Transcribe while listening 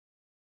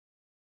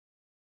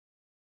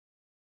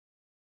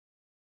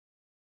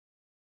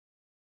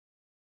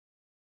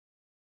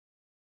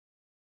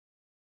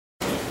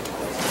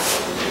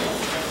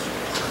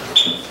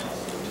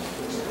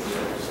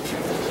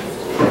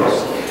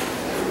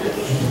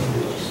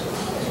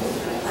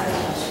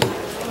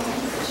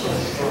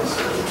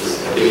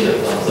Give me a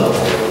thumbs up on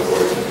the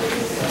recording.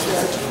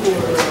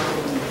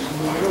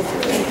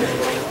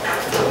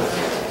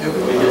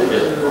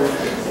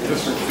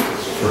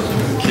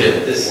 Okay,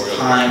 at this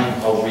time,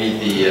 I'll read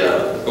the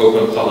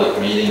Open Public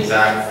Meetings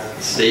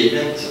Act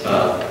statement.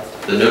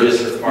 The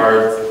notice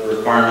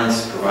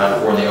requirements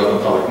provided for in the Open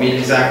Public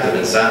Meetings Act have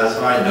been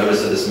satisfied.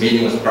 Notice of this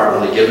meeting was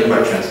properly given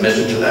by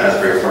transmission to the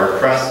Asbury Park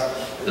Press,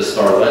 the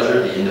Star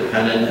Ledger, the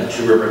Independent, and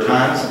Two River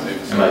Times,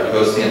 and by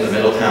posting at the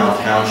Middletown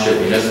Township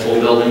Municipal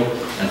Building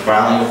and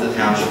filing with the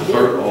Township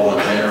Clerk all on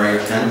January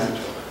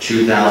 10th,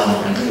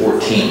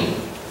 2014.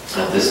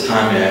 At this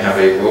time, may I have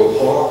a roll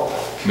call?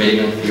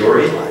 Committeeman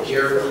Fiore?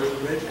 Here.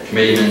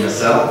 Committeeman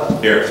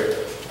Massell? Here.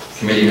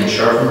 Committeeman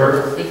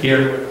Scharfenberg?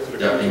 Here.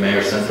 Deputy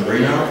Mayor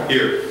Santabrino?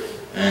 Here.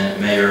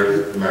 And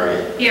Mayor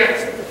Murray?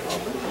 Here.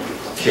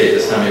 Okay,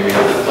 this time may we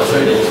have the pledge of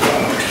allegiance.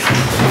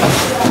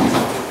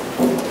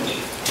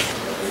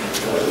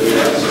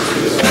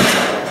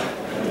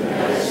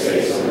 United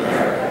States of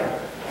America,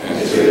 and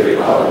to the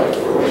republic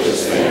for which it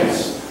stands,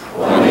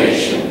 one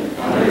nation,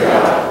 under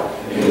God,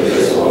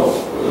 indivisible,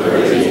 with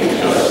liberty and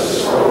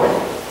justice for all.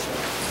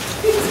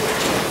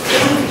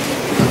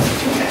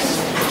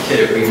 Okay,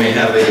 if we may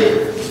have a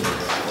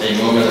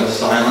moment of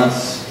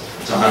silence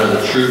to honor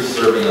the troops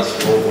serving us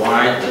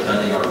worldwide,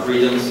 defending our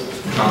freedoms,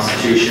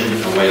 Constitution,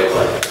 and way of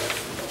life.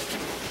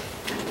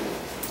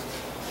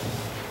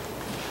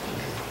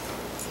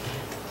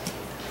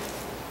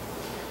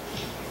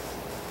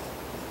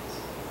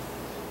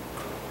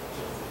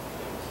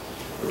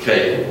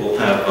 Okay, we'll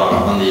have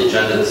on the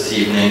agenda this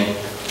evening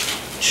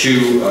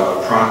two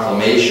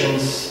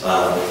proclamations.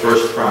 The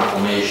first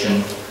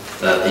proclamation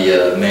that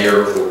the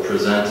mayor will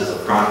present is a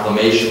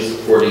proclamation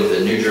supporting the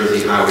New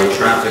Jersey Highway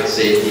Traffic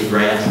Safety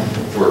Grant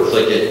for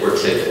Click It or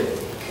Ticket.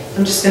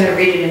 I'm just going to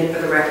read it in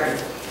for the record.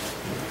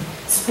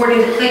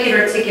 Supporting the Click It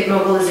or Ticket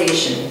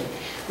mobilization.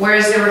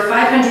 Whereas there were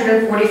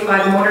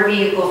 545 motor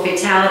vehicle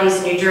fatalities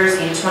in New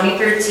Jersey in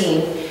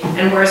 2013,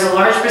 and whereas a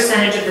large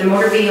percentage of the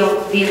motor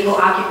vehicle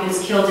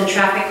occupants killed in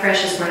traffic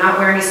crashes were not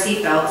wearing a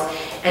seatbelt,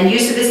 and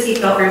use of the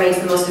seatbelt remains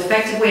the most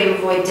effective way to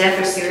avoid death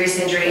or serious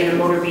injury in a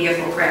motor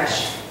vehicle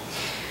crash.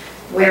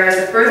 Whereas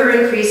a further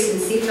increase in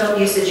seatbelt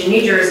usage in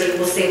New Jersey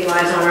will save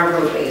lives on our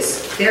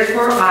roadways.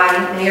 Therefore,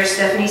 I, Mayor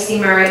Stephanie C.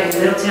 Murray, and the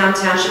Middletown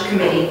Township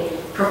Committee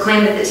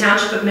proclaim that the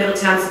Township of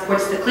Middletown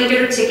supports the Click It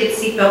or Ticket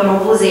seatbelt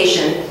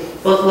mobilization,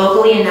 both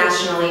locally and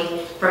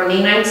nationally, from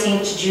May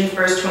 19th to June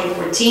 1st,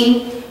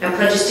 2014, and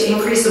pledges to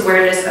increase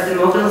awareness of the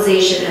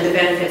mobilization and the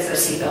benefits of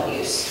seatbelt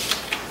use.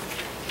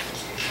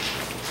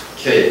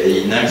 Okay,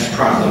 the next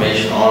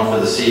proclamation on for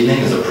this evening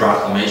is a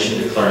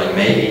proclamation declaring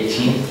May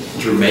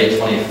 18th through May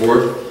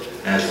 24th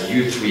as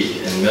Youth Week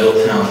in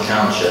Middletown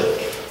Township.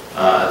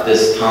 At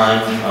this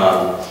time,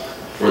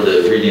 for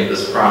the reading of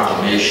this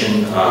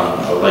proclamation,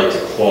 I would like to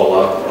call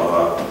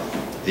up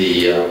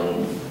the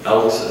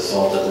Elks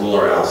Assaulted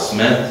Ruler Al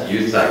Smith,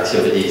 Youth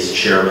Activities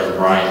Chairman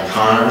Brian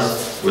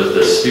Connors, with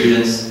the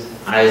students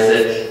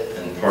Isaac,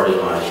 and pardon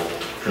my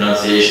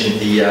pronunciation,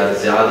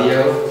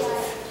 Diazio,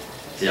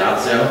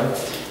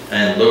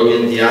 and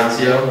Logan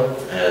Diazio,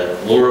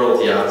 and Laurel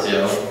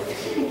Diazio,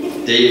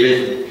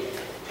 David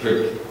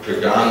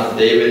Pagano,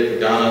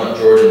 and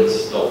Jordan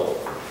Stoll.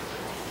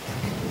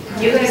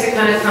 You guys are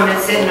going to come and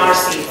sit in our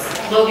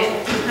seats.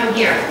 Logan, come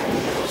here.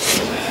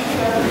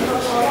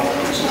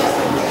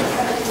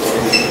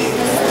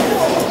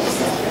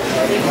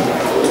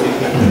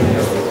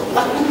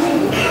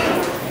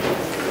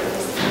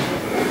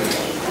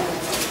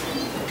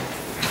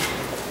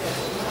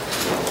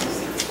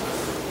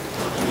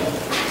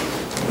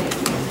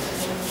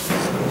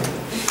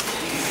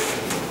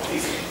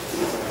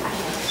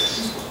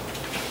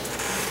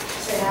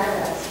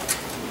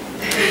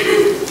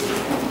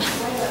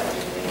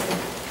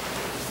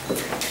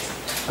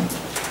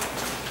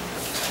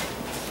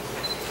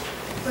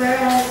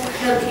 Whereas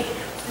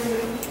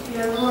the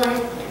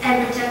Benevolent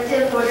and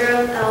Protective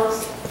Order of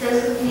Elks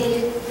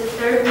designated the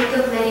third week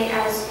of May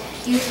as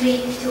Youth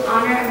Week to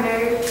honor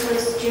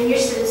America's junior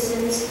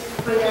citizens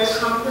for their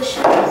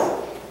accomplishments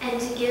and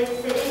to give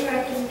fitting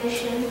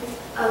recognition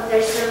of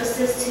their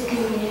services to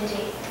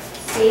community,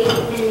 state,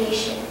 and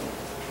nation.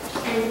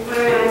 And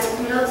whereas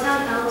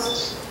Middletown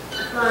Elks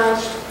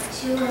Lodge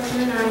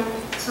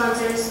 209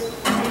 sponsors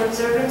an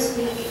observance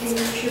week in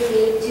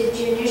tribute to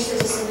junior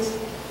citizens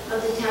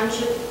of the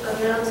Township of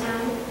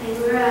Middletown, and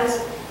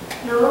whereas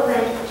no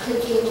event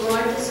could be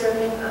more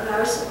deserving of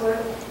our support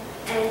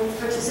and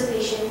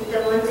participation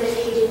than one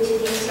dedicated to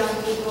these young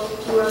people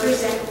who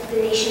represent the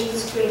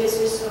nation's greatest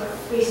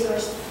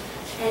resource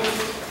and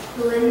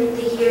who in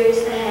the years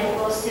ahead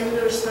will assume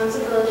the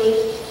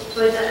responsibility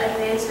for the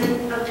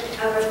advancement of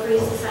our free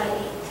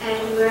society.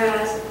 And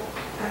whereas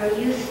our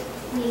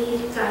youth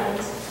need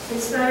guidance,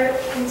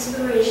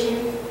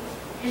 inspiration,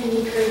 and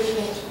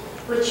encouragement,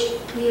 which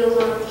we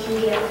alone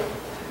can give,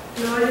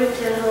 in order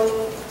to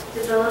help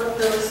develop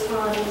those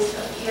qualities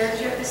of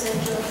character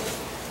essential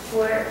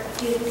for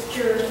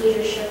future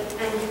leadership.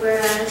 And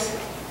whereas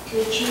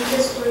to achieve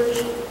this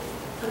worthy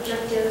of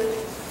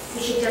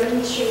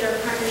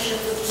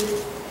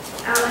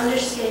our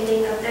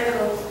understanding of their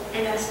hopes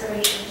and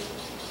aspirations,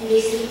 and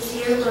a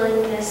sincere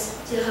willingness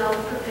to help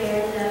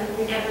prepare them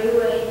in every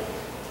way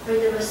for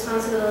the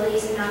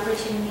responsibilities and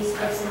opportunities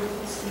of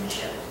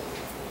citizenship.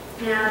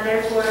 Now,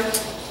 therefore,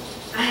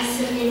 I,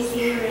 Stephanie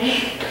C.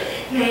 Murray,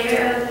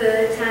 Mayor of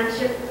the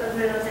Township of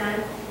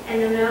Middletown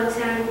and the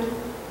Middletown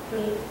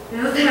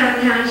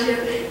Township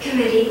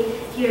Committee,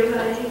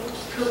 hereby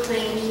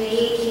proclaim May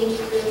 18th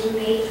through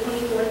May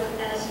 24th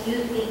as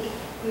Youth Week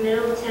in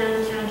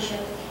Middletown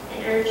Township, and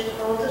urge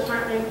all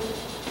departments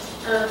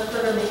of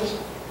government,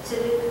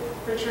 civic,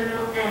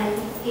 fraternal,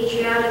 and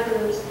patriotic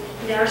groups,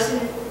 and our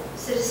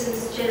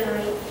citizens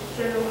generally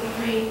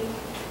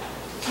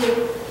to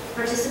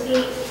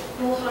participate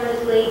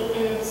wholeheartedly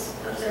in its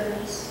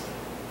observance.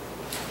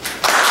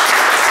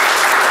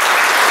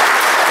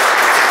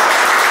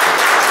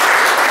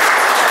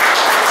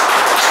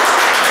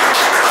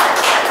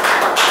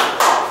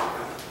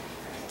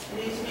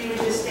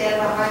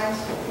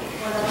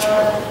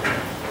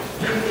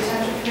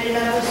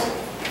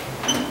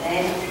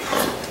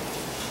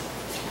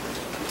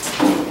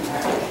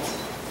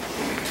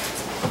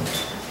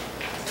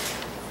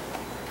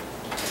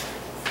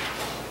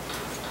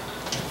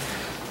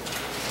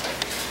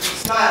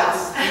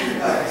 Smiles.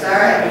 It's all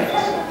right.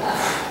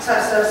 So.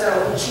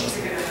 Cheeks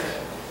are gonna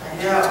hurt. I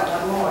know.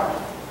 One more.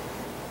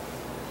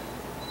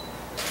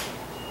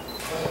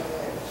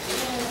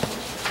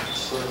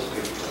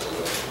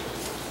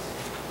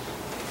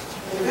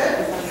 You're good.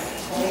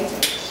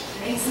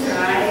 Thanks,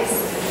 guys.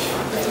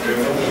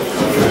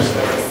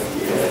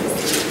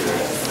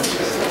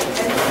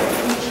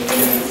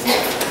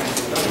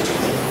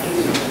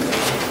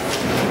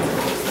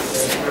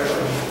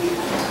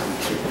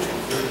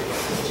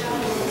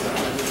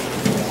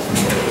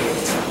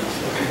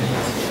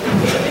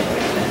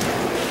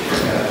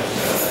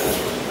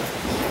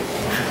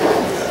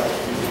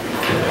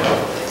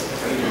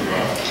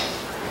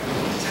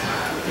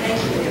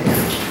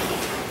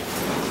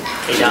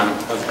 Hey, John.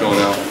 How's it going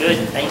out? Good,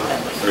 thanks.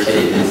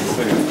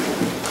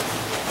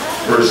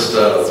 First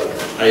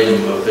item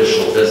of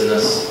official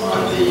business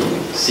on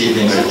this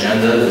evening's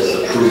agenda is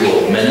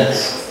approval of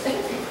minutes.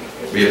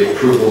 We have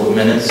approval of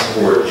minutes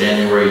for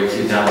January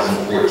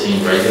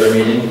 2014 regular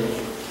meeting,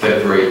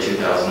 February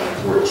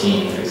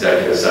 2014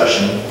 executive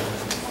session,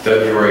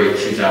 February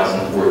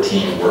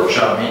 2014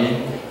 workshop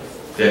meeting,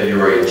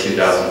 February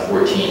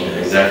 2014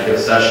 executive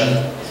session,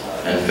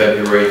 and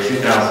February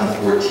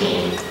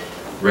 2014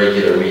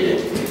 regular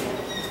meeting.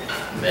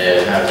 May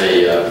I have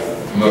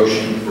a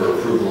motion for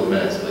approval of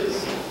minutes, please?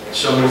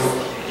 So moved.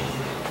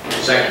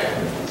 Second.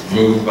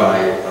 Moved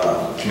by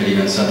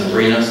Committeeman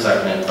Santabrino,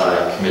 seconded by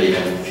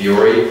Committeeman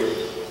Fiore.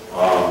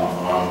 On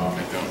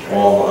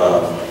all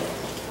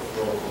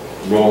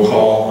roll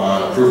call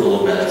on approval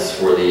of minutes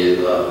for the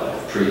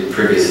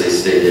previously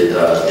stated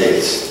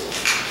dates.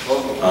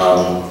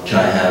 Can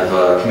I have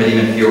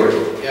Committeeman Fiore?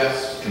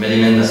 Yes.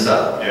 Committeeman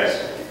Nassau? Yes.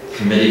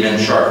 Committeeman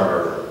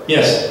Scharfenberger?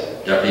 Yes.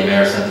 Deputy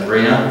Mayor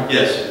Santabrino?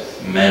 Yes.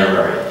 Mayor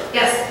Murray?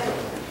 Yes.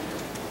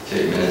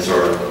 Okay, minutes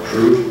are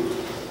approved.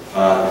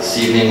 This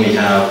evening we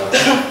have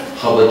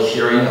public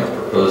hearing of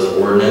proposed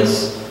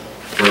ordinance.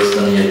 First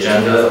on the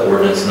agenda,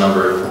 ordinance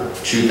number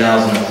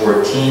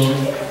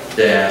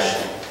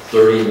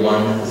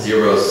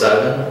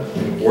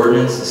 2014-3107,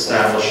 ordinance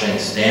establishing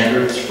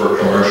standards for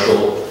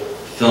commercial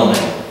filming.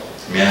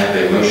 May I have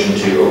a motion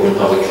to open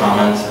public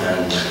comment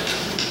and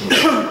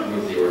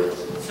move the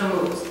ordinance? So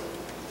moved.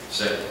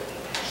 Second.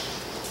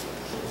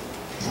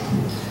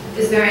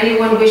 Is there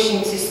anyone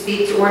wishing to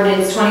speak to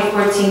ordinance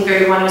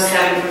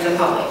 2014-3107 from the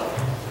public?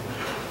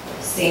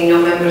 Seeing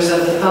no members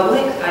of the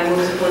public, I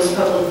move to close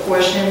public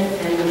portion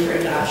and move for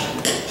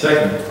adoption.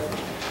 Second.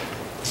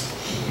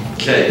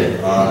 Okay,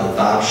 on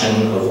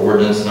adoption of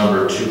ordinance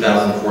number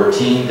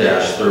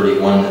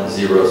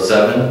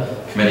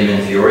 2014-3107,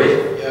 Committeeman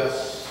Fiore?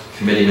 Yes.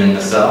 Committeeman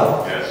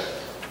Nassau? Yes.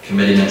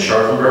 Committeeman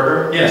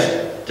Scharfenberger? Yes.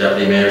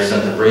 Deputy Mayor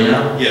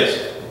Santabrino? Yes.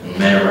 And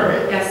Mayor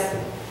Murray? Yes.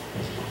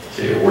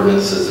 Okay,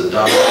 ordinance is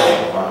adopted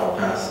for final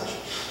passage.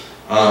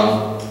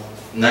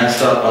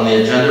 Next up on the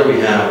agenda, we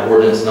have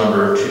ordinance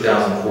number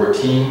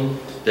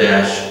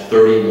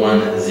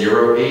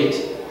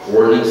 2014-3108,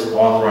 ordinance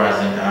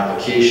authorizing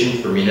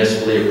application for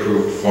municipally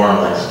approved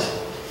farmland.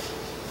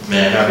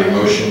 May I have a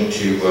motion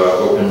to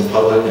open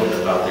public and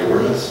adopt the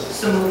ordinance?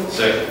 So moved.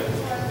 Second.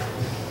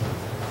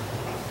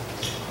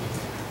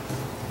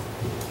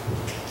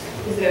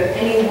 Is there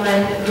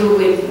anyone who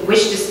would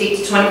wish to speak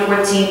to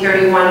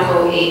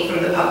 2014-3108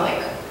 from the public?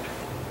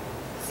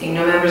 Seeing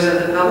no members of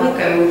the public,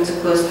 I move to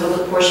close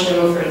public portion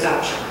and move for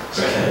adoption.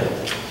 Okay.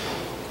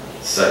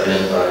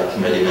 Seconded by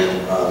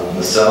Committeeman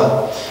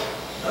Nassau,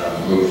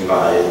 moved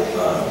by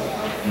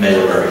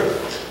Mayor Murray.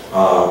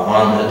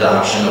 On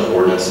adoption of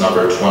ordinance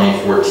number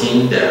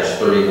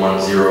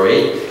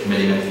 2014-3108,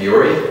 Committeeman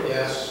Fiore?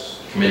 Yes.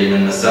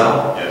 Committeeman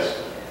Nassau? Yes.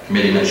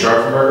 Committeeman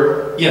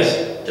Scharfenberger? Yes.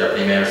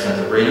 Deputy Mayor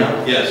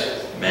Santabrino?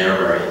 Yes. Mayor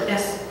Murray?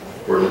 Yes.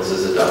 Ordinance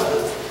is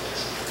adopted.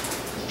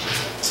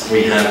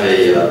 We have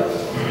a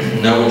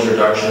no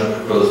introduction of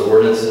proposed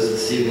ordinances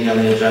this evening on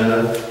the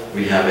agenda.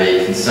 we have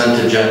a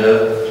consent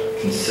agenda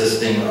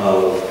consisting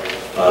of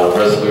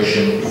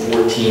Resolution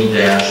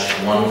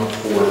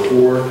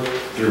 14-144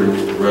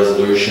 through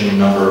Resolution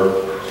number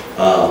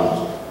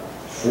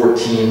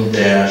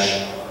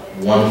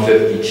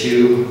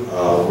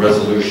 14-152,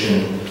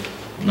 Resolution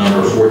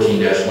number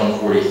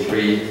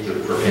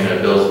 14-143 for payment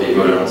of bills be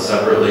voted on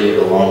separately,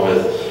 along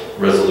with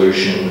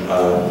Resolution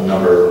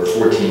number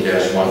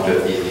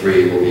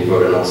 14-153 will be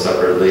voted on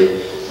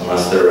separately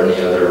unless there are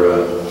any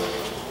other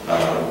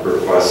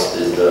requests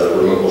is the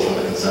removal from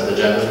the consent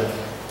agenda.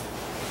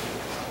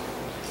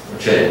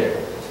 Okay,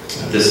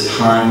 at this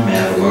time, may I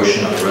have a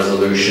motion on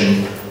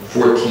Resolution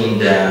 14-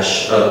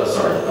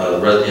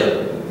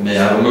 may I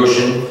have a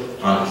motion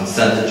on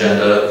consent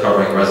agenda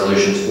covering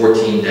Resolutions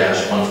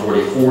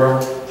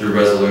 14-144 through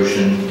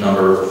Resolution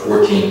number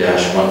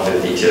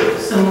 14-152.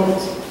 So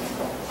moved.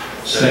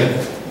 Second.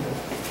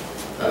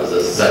 That was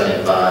a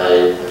second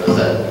by, was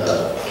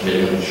that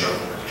Committeeman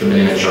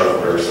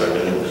Sharper,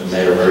 second,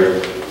 Mayor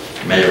Murray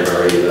made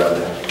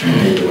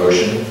the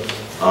motion.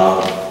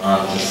 On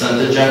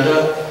consent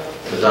agenda,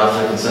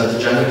 adoption of consent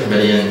agenda,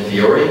 Committeeman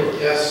Fiore,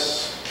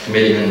 Yes.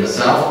 Committeeman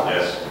Massell,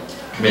 Yes.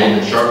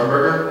 Committeeman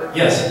Sharpenberger,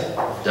 Yes.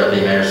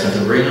 Deputy Mayor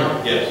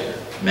Santabrino, Yes.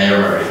 Mayor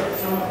Murray.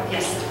 So moved.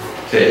 Yes.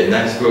 Okay,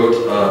 next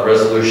vote,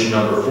 resolution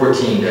number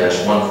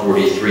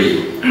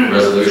 14-143,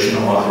 resolution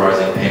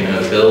authorizing payment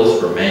of bills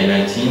for May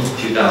 19th,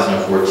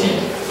 2014.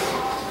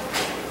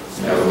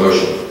 May I have a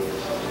motion?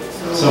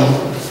 So.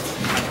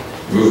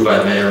 Moved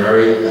by Mayor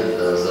Murray, and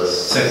there was a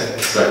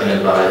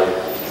seconded by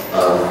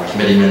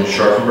Committeeman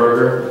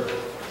Scharfenberger.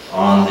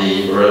 On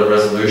the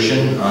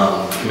resolution,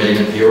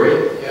 Committeeman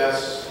Fiore,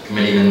 Yes.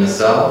 Committeeman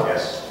Massell,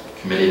 Yes.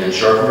 Committeeman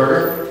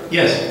Scharfenberger,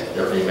 Yes.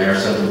 Deputy Mayor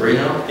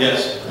Santabrino,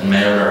 Yes. and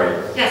Mayor Murray.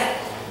 Yes.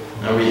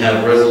 Now we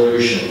have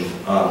resolution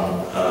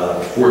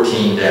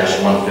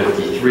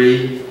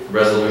 14-153,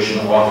 resolution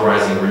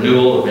authorizing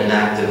renewal of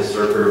inactive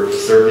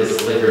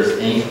Circus Liquors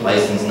Inc.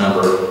 license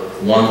number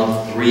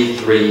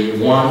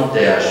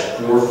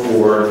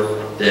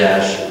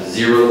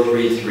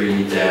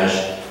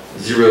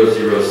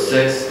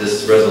 1331-44-033-006.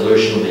 This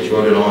resolution will be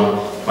voted on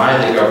by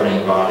the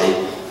governing body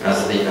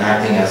as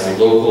acting as the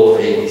local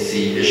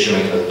ABC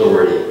issuing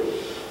authority.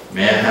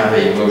 May I have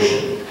a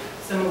motion?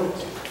 So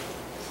moved.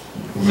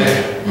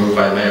 Moved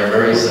by Mayor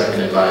Murray,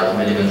 seconded by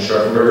Committeeman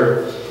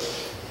Scharfenberger.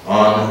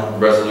 On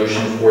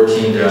resolution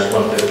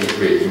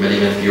 14-153,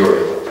 Committeeman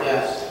Fiore,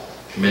 Yes.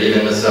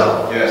 Committeeman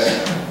Massell, Yes.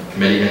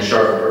 Committeeman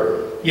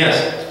Scharfenberger, Yes.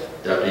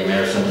 Deputy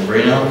Mayor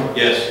Santabrino,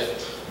 Yes.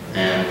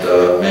 and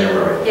Mayor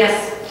Murray.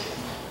 Yes.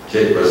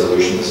 Okay,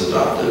 resolution is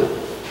adopted.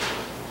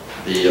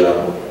 The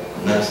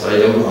next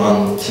item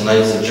on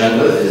tonight's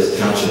agenda is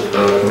Township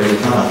Committee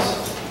comments.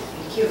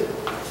 Thank you.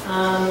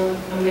 I'm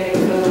going to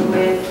go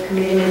with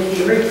Committeeman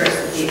Fiore first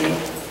this evening.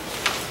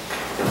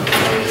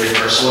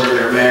 First order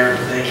there, Mayor.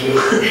 Thank you.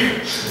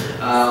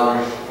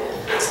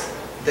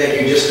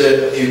 Thank you. Just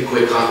a few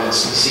quick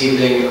comments this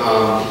evening.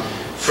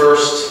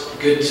 First,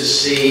 good to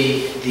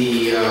see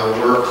the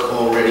work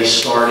already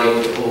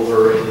starting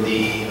over in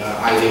the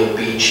Ideal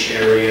Beach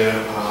area. I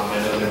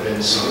know there have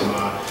been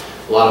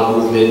a lot of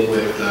movement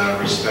with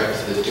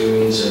respect to the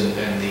dunes and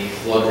the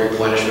flood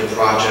replenishment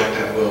project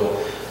that will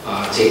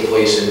take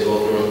place in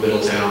both North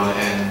Middletown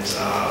and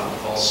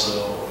also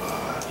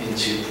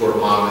into Port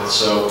Monmouth.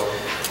 So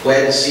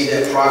glad to see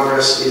that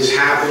progress is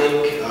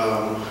happening.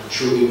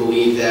 Truly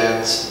believe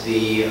that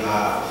the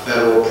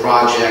federal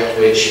project,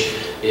 which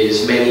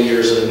is many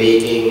years in the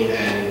making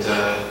and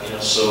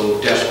so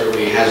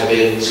desperately has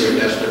been so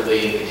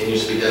desperately and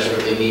continues to be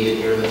desperately needed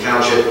here in the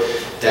township,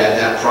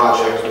 that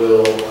project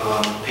will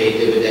pay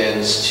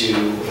dividends to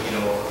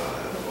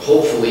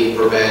hopefully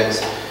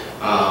prevent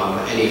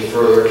any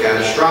further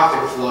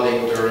catastrophic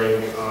flooding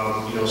during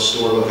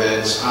storm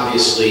events.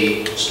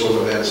 Obviously, storm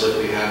events like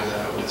we had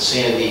with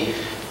Sandy,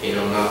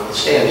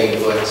 notwithstanding,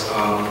 but I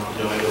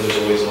know there's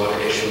always a lot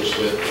of issues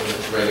with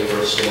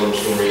regular storms,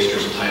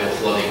 nor'easters, and tidal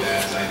flooding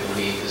that I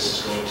believe this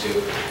is going to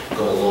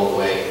go a long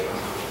way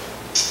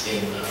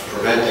in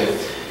preventing.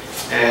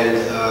 And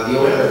the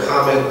only other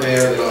comment,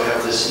 Mayor, that I'll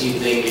have this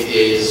evening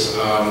is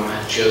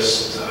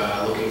just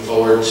looking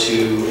forward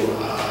to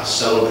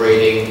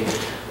celebrating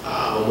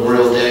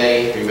Memorial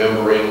Day,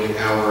 remembering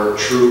our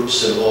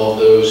troops and all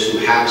those who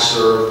have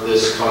served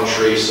this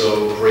country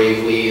so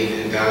bravely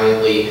and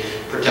valiantly,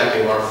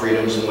 protecting our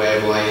freedoms and way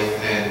of life,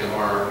 and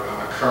our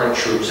current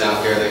troops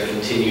out there that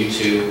continue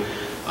to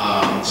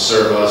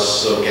serve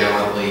us so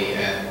gallantly,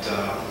 and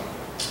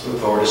look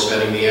forward to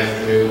spending the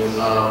afternoon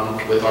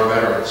with our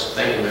veterans.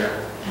 Thank you, Mayor.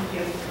 Thank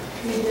you.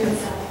 Committeeman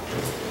Massell.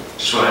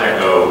 Just want to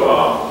echo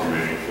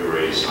Community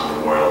Furies on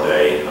Memorial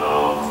Day.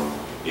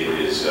 It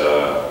is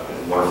a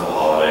wonderful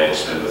holiday to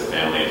spend with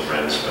family and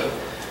friends, but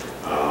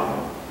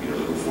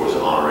looking forward to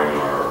honoring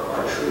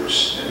our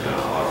troops and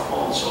our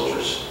fallen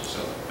soldiers. So,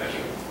 thank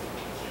you.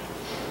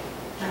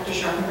 Dr.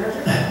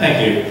 Scharfenberger. Thank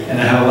you. And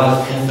I have a lot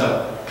of pent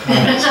up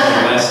comments for the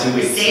last 2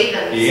 weeks. Save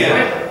them.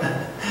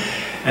 Yeah.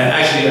 And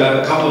actually,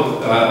 a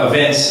couple of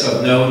events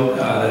of note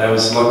that I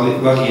was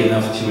lucky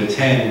enough to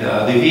attend.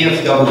 The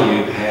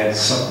VFW had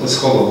what's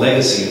called a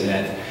legacy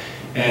event.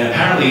 And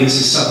apparently this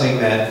is something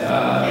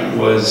that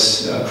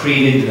was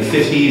created in the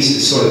 50s to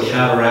sort of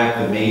counteract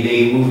the May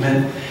Day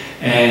movement.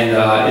 And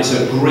it's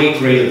a great,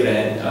 great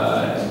event.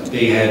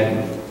 They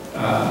had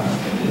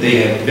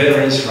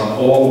veterans from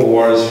all the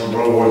wars, from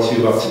World War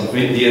II up to the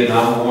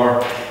Vietnam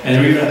War, and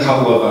there were even a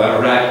couple of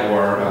Iraq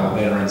War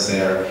veterans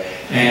there.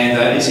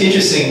 And it's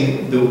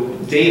interesting,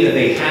 the day that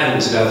they had it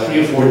was about 3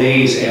 or 4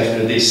 days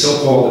after the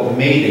so-called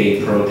May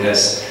Day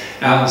protests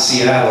out in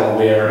Seattle,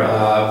 where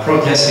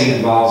protesting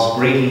involves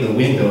breaking the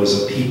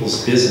windows of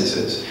people's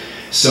businesses.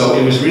 So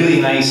it was really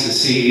nice to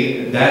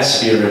see that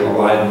spirit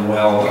alive and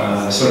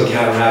well, sort of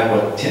counteract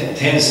what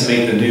tends to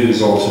make the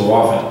news all too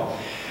often.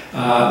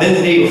 Then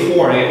the day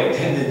before, I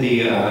attended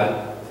the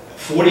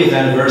 40th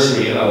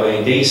anniversary of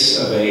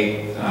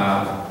a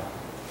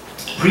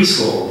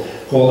preschool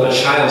called A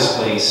Child's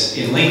Place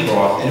in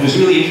Lincroft, and it was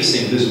really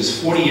interesting because it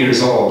was 40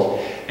 years old,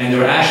 and there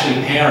were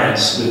actually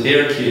parents with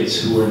their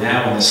kids who were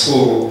now in the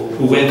school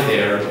who went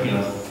there,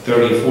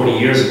 30 or 40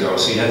 years ago.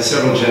 So you had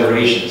several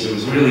generations. It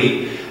was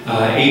really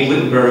Abe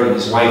Littenberg and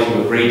his wife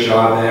do a great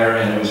job there,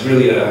 and it was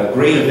really a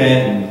great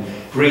event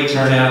and great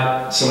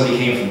turnout. Somebody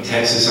came from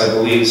Texas, I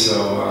believe,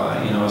 so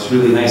it's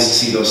really nice to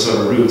see those sort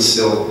of roots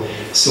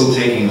still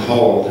taking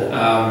hold.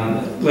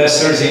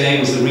 Last Thursday night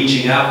was the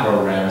Reaching Out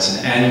program. It's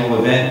an annual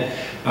event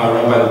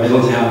run by the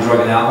Middletown Drug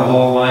and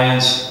Alcohol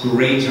Alliance.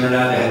 Great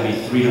turnout. There had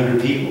to be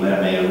 300 people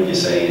there, Mayor, would you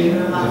say? It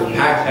was a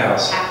packed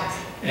house.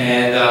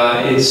 And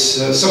it's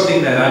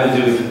something that I've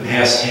been doing for the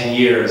past 10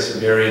 years in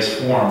various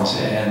forms.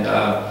 And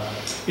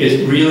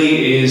it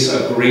really is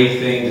a great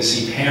thing to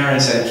see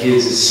parents and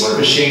kids. It's sort of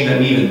a shame that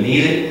we even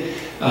need it.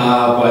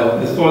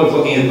 But the thought of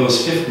looking at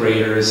those 5th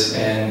graders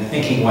and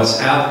thinking what's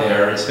out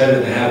there, it's better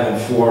to have them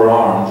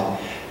forearmed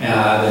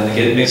than to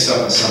get mixed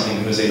up in something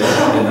because they're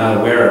not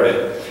aware of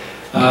it.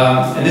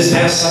 And this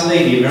past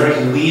Sunday, the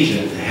American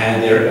Legion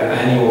had their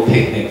annual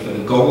picnic for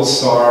the Gold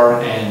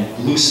Star and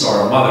Blue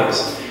Star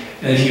mothers.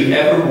 And if you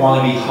ever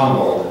want to be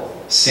humbled,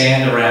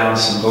 stand around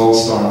some Gold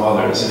Star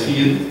mothers. If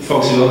you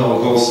folks who don't know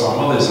what Gold Star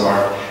mothers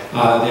are,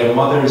 they're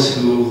mothers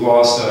who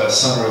lost a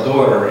son or a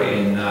daughter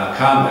in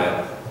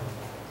combat.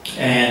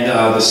 And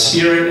the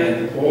spirit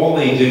and all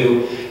they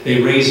do,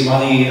 they raise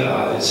money,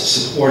 it's a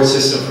support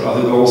system for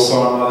other Gold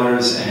Star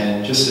mothers,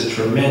 and just a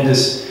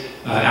tremendous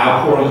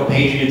outpouring of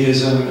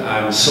patriotism.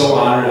 I was so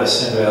honored. I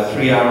spent about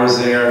 3 hours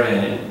there,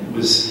 and it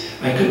was,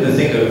 I couldn't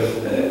think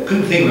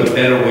of a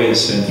better way to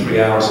spend 3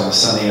 hours on a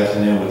Sunday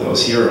afternoon with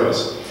those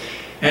heroes.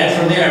 And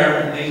from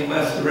there, they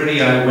left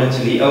already. I went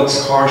to the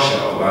Elks Car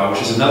Show, which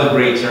was another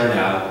great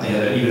turnout. They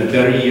had even a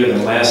better year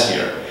than last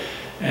year.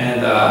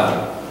 And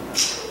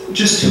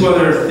just 2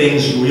 other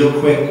things real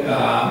quick.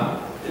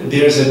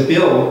 There's a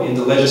bill in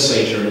the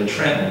legislature in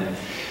Trenton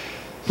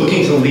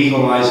looking to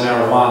legalize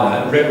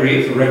marijuana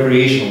for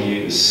recreational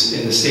use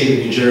in the state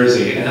of New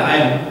Jersey. And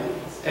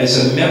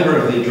as a member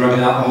of the Drug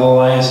and Alcohol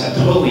Alliance, I'm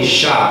totally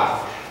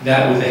shocked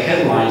that with the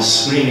headlines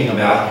screaming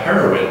about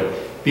heroin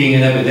being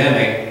an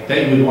epidemic,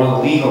 that you would want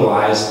to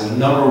legalize the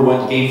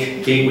 #1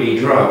 gateway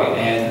drug.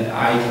 And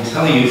I can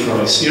tell you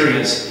from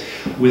experience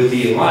with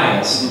the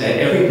Alliance that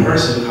every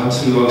person who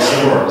comes through those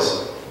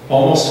doors,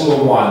 almost to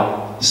a one,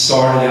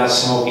 started out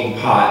smoking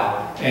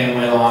pot and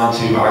went on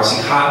to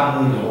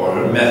Oxycontin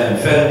or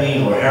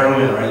methamphetamine or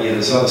heroin or any of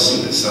this other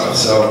stupid stuff.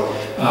 So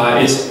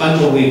it's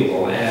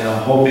unbelievable, and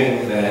I'm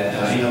hoping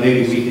that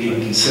maybe we could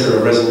even consider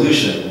a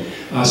resolution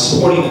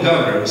supporting the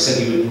governor, who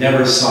said he would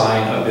never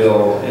sign a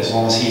bill as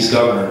long as he's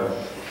governor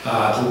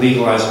to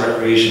legalize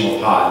recreational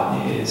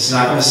pot. It's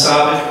not going to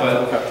stop it,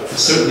 but it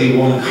certainly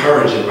won't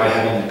encourage it by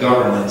having the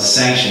government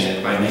sanction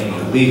it by making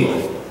it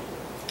legal.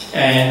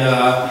 And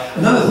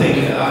another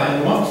thing,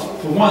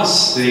 for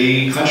once,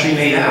 the country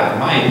made out, in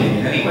my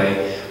opinion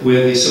anyway,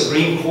 where the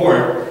Supreme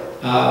Court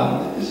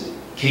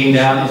came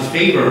down in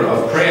favor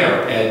of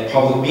prayer at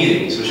public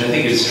meetings, which I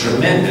think is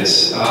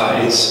tremendous.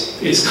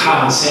 It's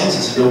common sense,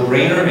 it's a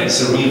no-brainer, and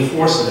it's a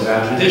reinforcement of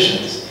our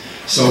traditions.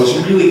 So it's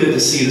really good to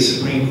see the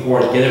Supreme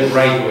Court get it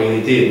right the way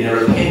they did. In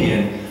their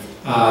opinion,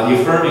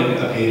 the affirming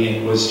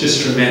opinion was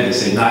just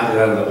tremendous. They knocked it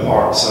out of the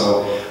park.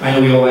 So I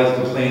know we all like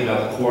to complain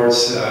about the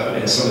courts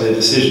and some of their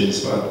decisions,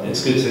 but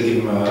it's good to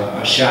give them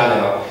a shout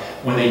out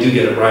when they do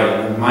get it right.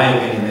 And in my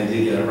opinion, they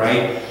did get it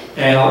right.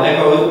 And I'll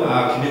echo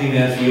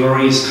Committeeman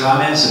Fiore's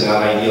comments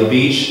about Ideal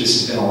Beach.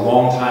 This has been a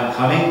long time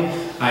coming.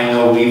 I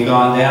know we've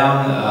gone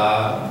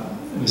down,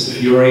 Mr.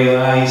 Fiore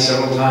and I,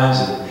 several times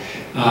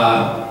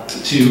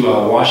to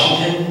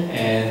Washington,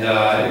 and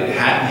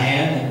hat in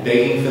hand,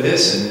 begging for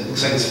this, and it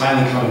looks like it's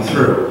finally coming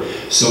through.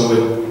 So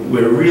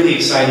we're really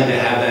excited to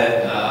have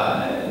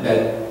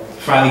that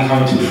finally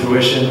coming to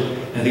fruition.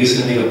 I think it's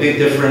going to make a big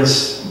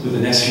difference with the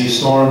next few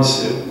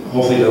storms.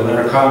 Hopefully they'll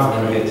never come,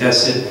 we'll never get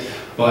tested.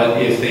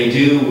 But if they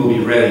do, we'll be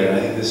ready. I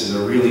think this is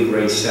a really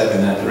great step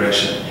in that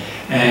direction.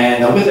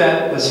 And with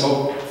that, let's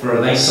hope for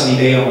a nice sunny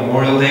day on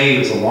Memorial Day.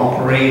 It's a long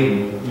parade,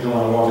 and we don't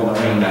want to walk in the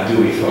rain now,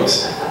 do we,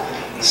 folks?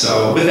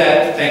 So with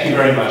that, thank you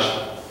very much.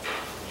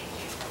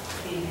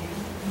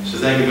 So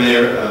thank you,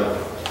 Mayor.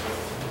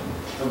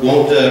 I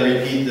won't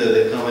repeat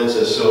the comments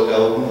as so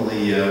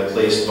eloquently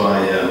placed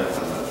by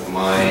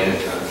my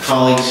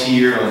colleagues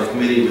here on the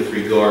committee with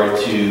regard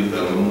to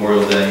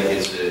Memorial Day.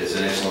 It's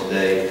an excellent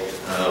day.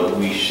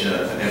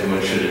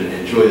 Everyone should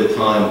enjoy the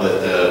time,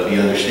 but be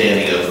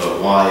understanding of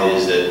why it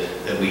is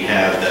that we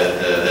have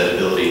that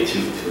ability to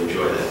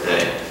enjoy that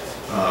day.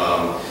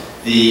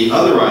 The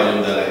other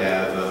item that I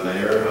have,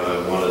 Mayor,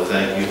 I want to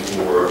thank you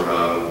for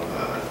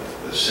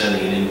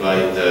sending an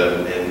invite,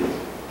 and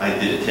I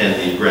did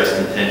attend the Breast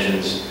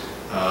Intentions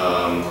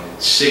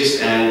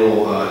 6th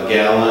annual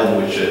gala,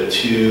 in which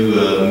two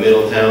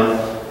Middletown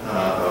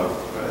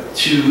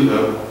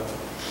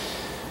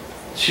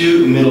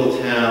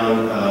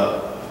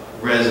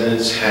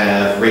residents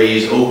have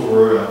raised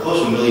over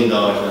close to $1 million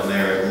now,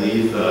 Mayor, I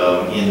believe,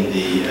 in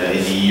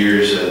the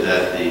years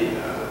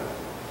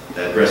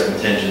that Breast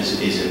Intentions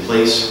is in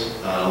place.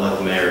 I'll let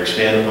the Mayor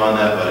expand upon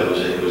that, but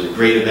it was a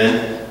great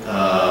event.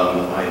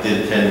 I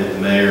did attend with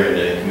the Mayor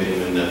and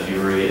Committeeman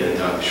Fury and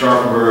Dr.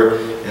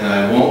 Scharfenberg, and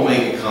I won't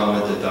make a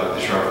comment that Dr.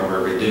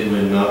 Scharfenberg did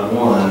win not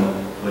one,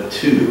 but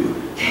two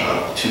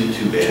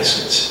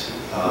baskets.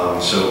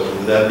 So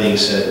with that being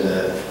said,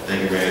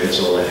 thank you, Mayor. That's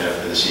all I have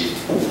for this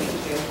evening.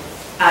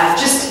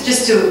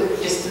 Just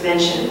to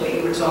mention what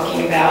you were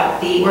talking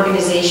about, the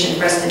organization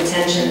Breast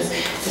Intentions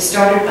was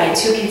started by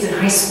two kids in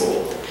high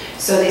school.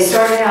 So they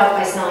started out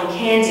by selling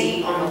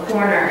candy on the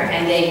corner,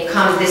 and they've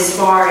come this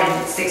far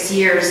in 6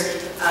 years.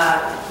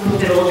 A little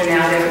bit older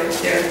now,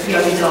 they're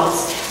young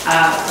adults,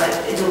 but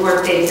the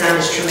work they've done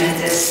is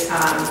tremendous,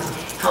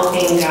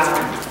 helping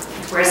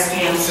breast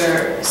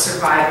cancer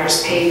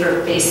survivors pay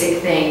for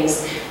basic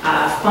things,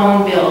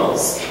 phone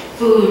bills,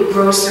 food,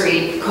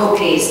 grocery,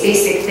 co-pays,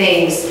 basic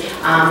things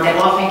that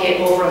often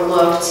get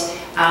overlooked,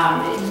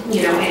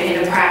 in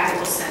a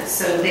practical sense.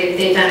 So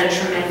they've done a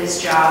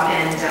tremendous job,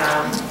 and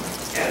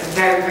a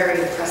very, very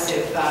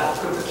impressive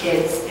group of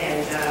kids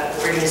and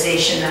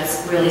organization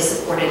that's really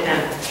supported them.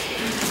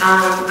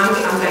 I'm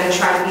going to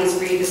try to be as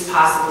brief as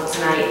possible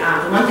tonight.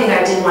 The one thing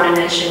I did want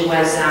to mention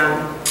was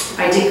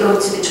I did go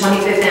to the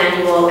 25th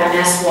annual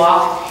MS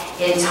Walk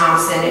in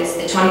Thompson. It's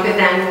the 25th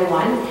annual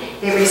one.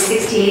 They raised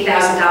 $68,000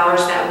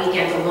 that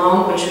weekend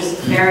alone, which was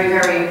very,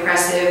 very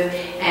impressive.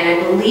 And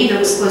I believe it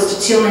was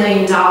close to $2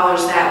 million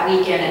that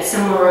weekend at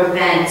similar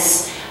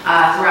events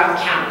throughout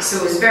the county. So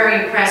it was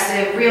very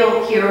impressive,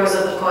 real heroes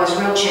of the cause,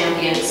 real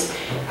champions,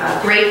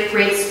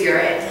 great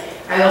spirit.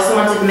 I also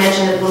wanted to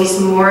mention the police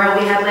memorial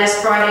we had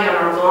last Friday on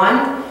our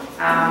lawn.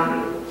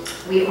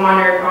 We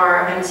honored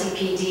our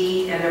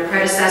MTPD and their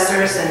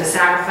predecessors and the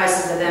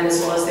sacrifices of them as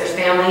well as their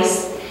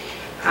families.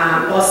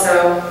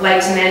 Also,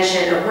 like to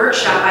mention a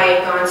workshop I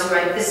had gone to.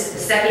 This is the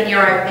second year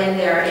I've been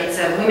there. It's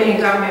a Women in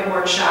Government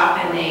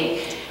workshop, and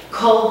they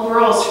cull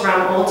girls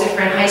from all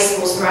different high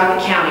schools throughout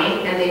the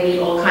county, and they meet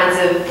all kinds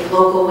of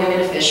local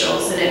women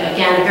officials. And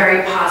again, a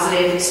very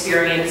positive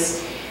experience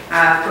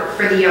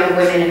for the young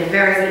women, and a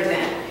very good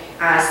event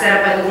set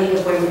up by the League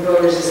of Women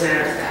Voters, as a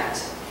matter of fact.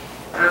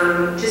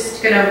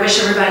 Just going to wish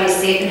everybody a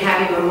safe and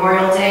happy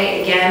Memorial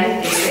Day.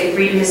 Again, they say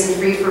freedom isn't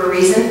free for a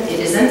reason. It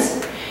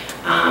isn't.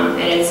 And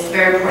it's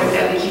very important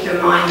that we keep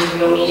in mind the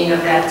real meaning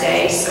of that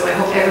day. So I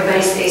hope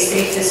everybody stays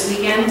safe this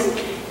weekend.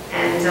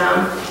 And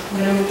I'm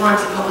going to move on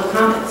to public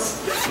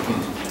comments.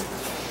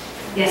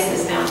 Yes,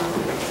 Ms. Bell.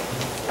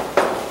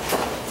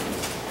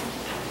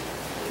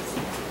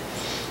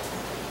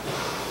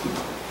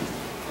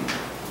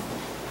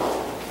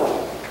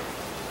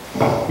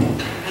 I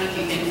don't know if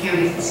you can hear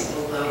me, it's a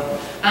little low.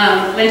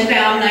 Linda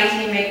Baum,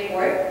 19 May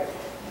Court.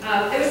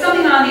 There was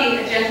something on the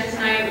agenda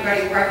tonight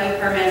regarding parking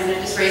permits, and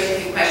it just raised a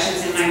few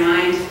questions in my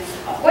mind.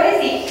 What is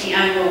the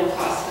annual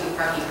cost for the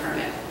parking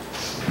permit?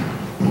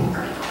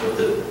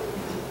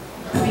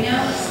 Do we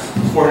know?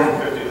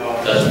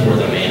 $450. That's for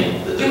the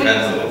main, it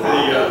depends on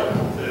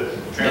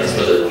that's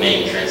for the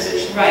main train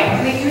station.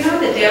 Right. Do you know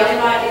what the daily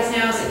lot is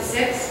now? Is it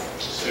 6?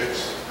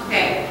 6.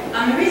 Okay.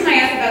 The reason I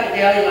asked about the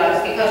daily lot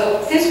is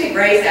because since we've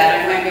raised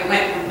that, it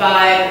went from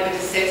 5 to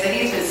 6. I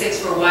think it's been 6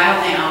 for a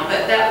while now,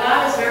 but that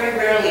lot is very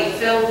rarely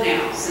filled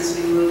now since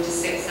we moved to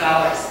 $6.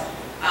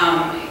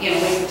 At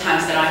least the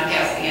times that I'm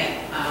guessing it.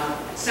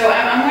 So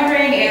I'm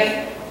wondering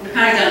if we've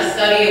kind of done a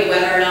study of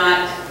whether or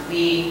not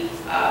we,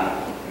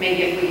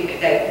 maybe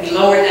if we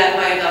lowered that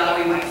by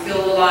 $1, we might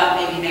fill the lot,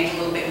 maybe make a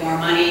little bit more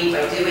money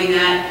by doing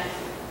that.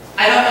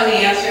 I don't know the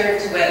answer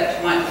to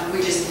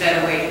which is the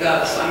better way to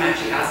go, so I'm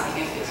actually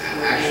asking if it's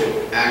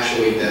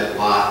Actually, that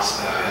lot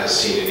has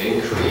seen an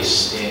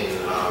increase in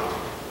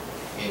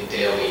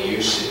daily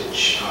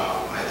usage.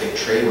 I think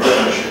trade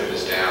membership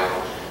is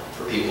down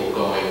for people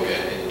going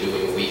and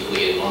doing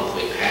weekly and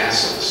monthly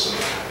passes. So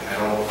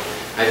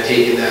I've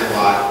taken that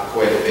lot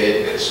quite a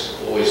bit, and it's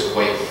always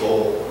quite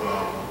full.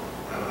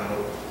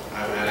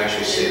 I'd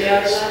actually say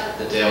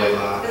the daily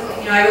lot.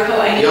 I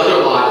recall the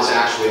other lot is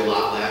actually a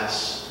lot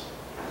less.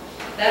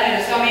 That I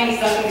know, so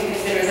maybe something to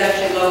consider is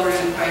actually lowering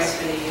the price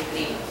for the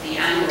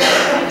annual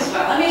permit as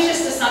well. I mean, it's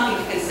just something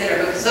to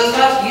consider, because those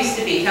lots used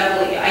to be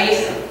heavily, I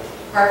used to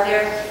park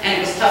there, and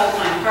it was tough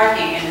to find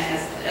parking, and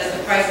as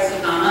the prices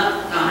have gone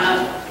up,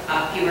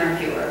 fewer and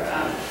fewer,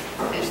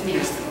 it's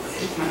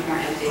much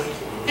more empty.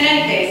 In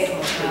any case,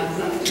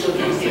 something to look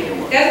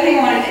into. The other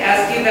thing I wanted to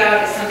ask you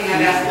about is something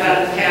I've asked about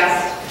in the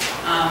past,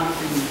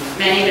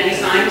 many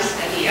times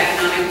at the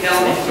Economic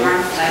Development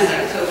Forum last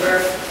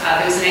October.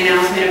 There was an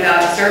announcement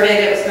about a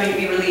survey that was going to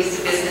be released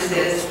to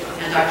businesses,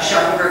 and Dr.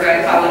 Scharpenberg,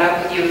 I followed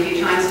up with you a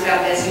few times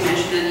about this. You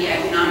mentioned that the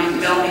Economic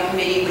Development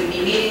Committee would be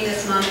meeting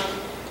this month,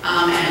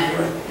 and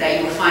that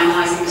you were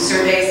finalizing the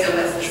survey, so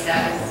what's the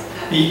status?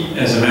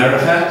 As a matter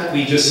of fact,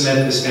 we just met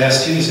this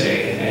past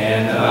Tuesday,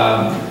 and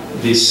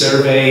the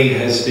survey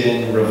has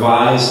been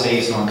revised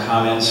based on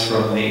comments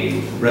from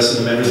the rest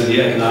of the members of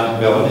the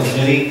Economic Development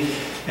Committee,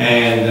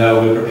 and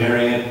we're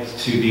preparing it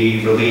to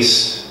be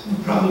released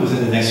probably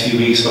within the next few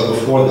weeks, but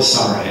before the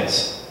summer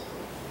hits.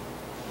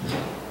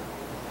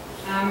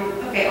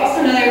 Okay, also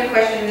another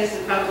question, this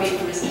is probably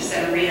for Mr.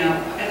 Severino.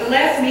 At the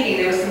last meeting,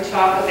 there was some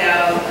talk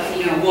about,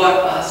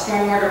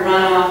 stormwater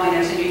runoff, and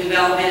there's a new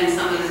development and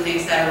some of the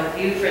things that are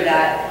reviewed for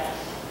that.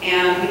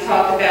 And we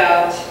talked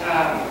about,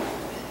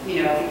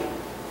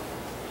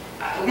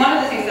 one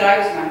of the things that I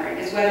was wondering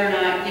is whether or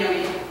not,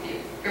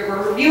 if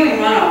we're reviewing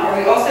runoff, are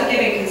we also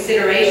giving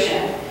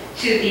consideration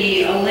to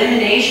the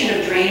elimination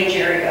of drainage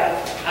area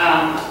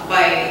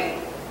by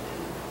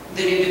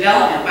the new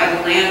development, by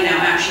the land now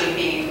actually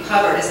being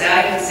covered? Is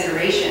that a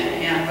consideration?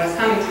 And what's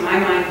coming to my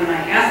mind when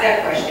I ask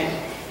that question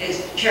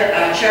is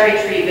Cherry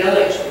Tree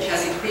Village, which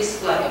has increased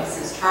flooding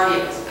since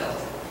Target was built.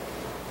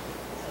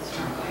 That's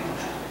where I'm going with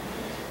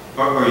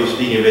that. Are you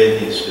speaking of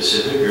anything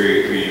specific, or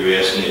are you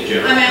asking in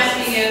general? I'm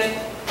asking if,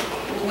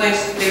 when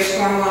there's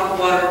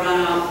stormwater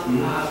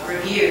runoff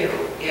review,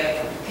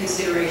 if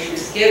consideration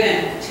is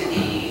given to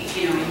the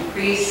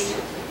increased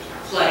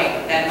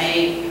flooding that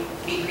may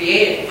be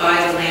created by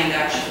the land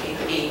actually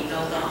being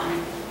built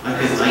on. I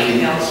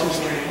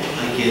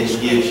can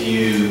give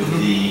you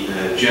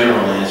the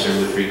general answer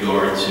with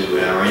regard to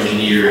our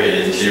engineer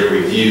and their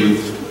review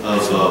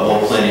of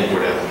all planning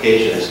board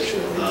applications.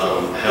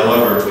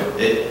 However,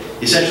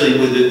 essentially,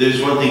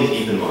 there's one thing to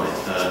keep in mind.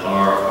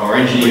 Our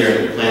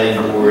engineer, the planning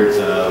board,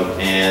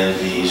 and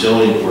the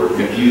zoning board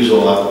reviews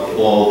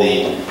all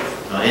the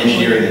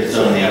engineering that's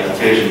done in the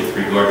application with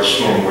regard to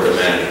stormwater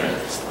management.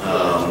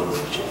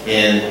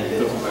 And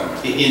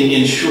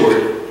in short,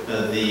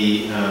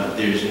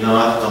 there's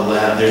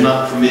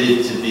not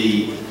permitted to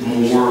be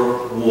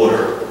more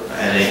water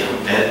at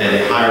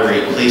a higher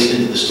rate placed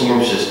into the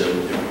storm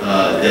system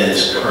than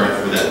is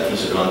current for that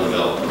piece of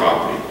undeveloped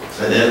property.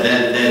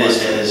 That is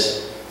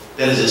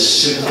as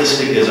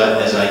simplistic as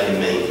I can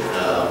make it,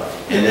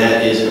 and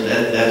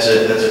that's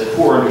a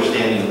core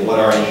understanding of what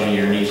our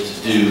engineer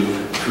needs to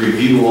do to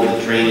review all the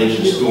drainage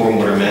and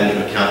stormwater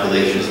management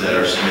calculations that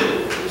are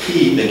submitted.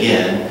 Key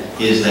again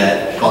is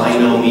that by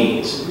no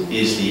means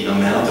is the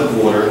amount of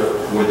water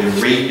or the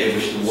rate at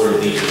which the water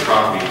leaves the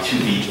property to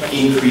be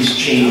increased,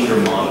 changed, or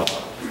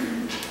modified.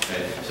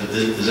 Okay. So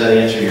does that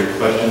answer your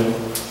question?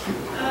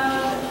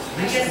 I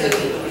guess it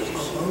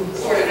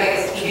sort of,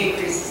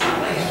 increases,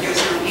 like if there's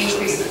no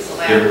increase that's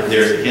allowed.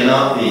 There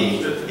cannot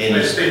be any...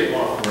 By state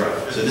law.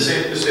 Right. So the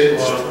state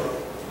law,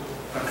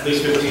 at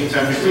least 15,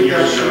 10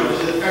 years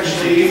ago.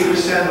 Actually,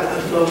 80% of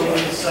the building on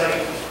the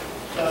site,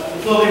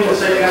 the building was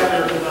like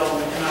after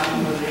development cannot be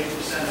more than 8%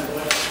 of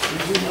what's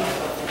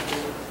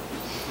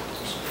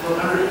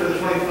 100 to the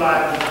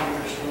 25 and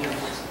 20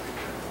 years old.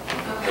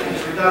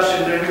 There's reduction,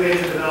 every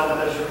major development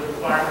has a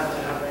requirement to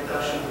have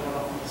reduction of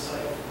runoff on the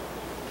site.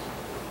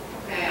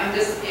 Okay, I'm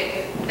just,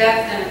 if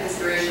that's then a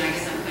consideration, I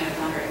guess I'm kind of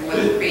wondering what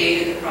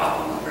created the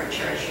problem over at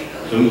Cherry Tree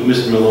Village. So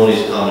Mr.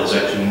 Maloney's comment is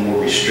actually more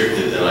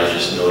restrictive than I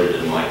just noted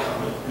in my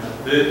comment.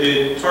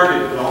 The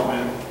target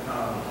development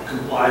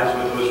complies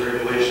with those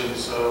regulations,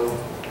 so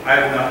I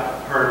have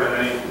not heard of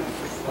any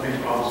flooding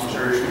problems in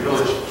Cherry Tree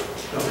Village.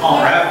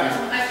 Palmer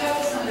Avenue. I've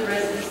talked to some of the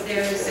residents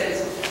there who said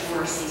it's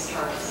worse, these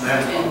targets. They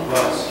haven't come to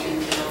us.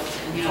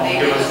 Tell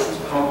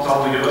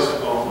them to give us a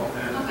call,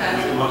 and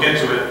we can look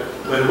into it.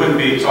 But it wouldn't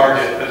be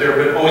target. But there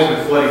have always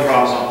been flooding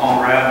problems on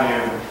Palmer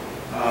Avenue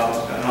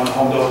and on the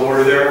Homedale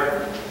border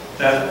there.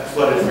 That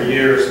flooded for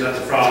years, and that's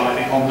a problem I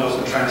think Homedale's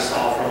been trying to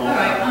solve for a long time. All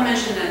right, I'll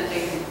mention that.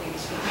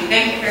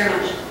 Thank you very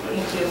much.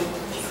 Thank you.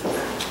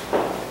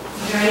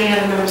 Are there any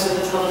other members of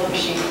the public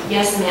wishing?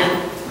 Yes,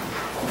 ma'am.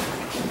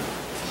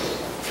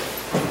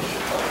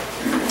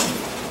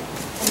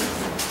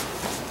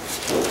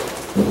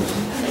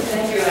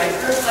 Thank you. I'd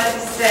first like to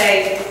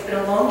say it's been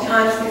a long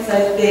time since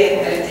I've been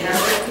at a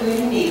township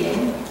committee meeting,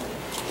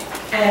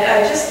 and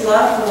I just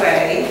love the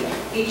way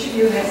each of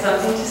you had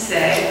something to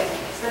say,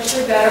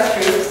 especially about our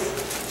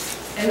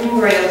troops and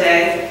Memorial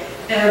Day,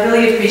 and I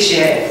really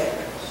appreciate it.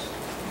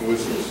 Who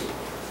is this?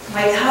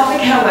 My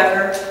topic,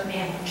 however,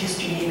 Ma'am, just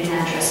your name and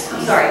address, I'm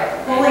please. sorry,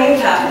 Pauline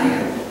Tappan.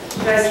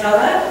 Should I spell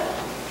that?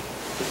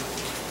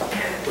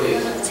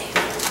 Please.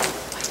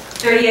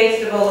 38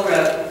 Stavola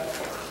Road.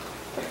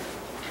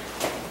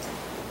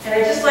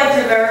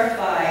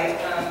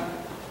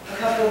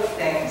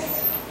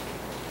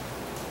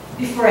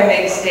 before I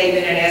make a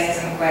statement and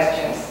ask some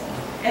questions.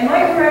 Am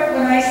I correct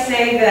when I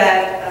say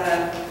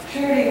that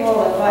Trinity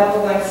Hall, a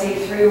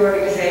 501c3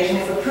 organization,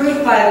 if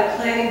approved by the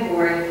planning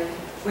board,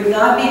 would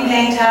not be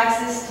paying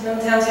taxes to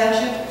Middletown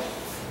Township?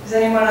 Is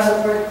anyone on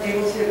the board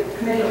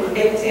committee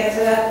able to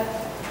answer that?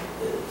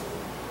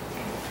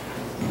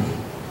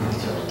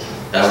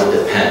 That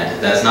would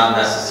depend. That's not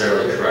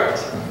necessarily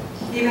correct.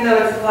 Even though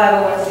it's a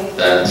 501c3?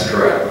 That is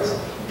correct.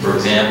 For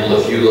example,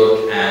 if you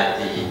look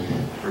at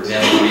for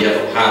example, we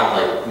have a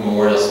pilot, like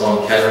Memorial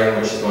Sloan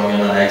Kettering, which is going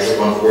in on exit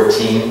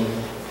 114.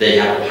 They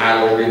have a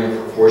pilot agreement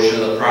for a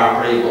portion of the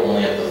property, but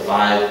only up to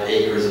 5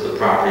 acres of the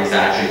property is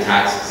actually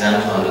tax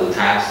exempt under the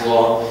tax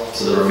law.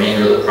 So the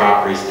remainder of the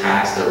property is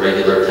taxed at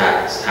regular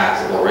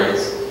taxable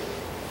rates.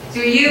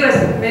 Do you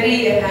as a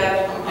committee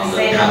have I'm the the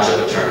same...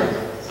 township attorney.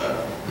 So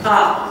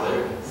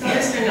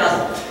Mr.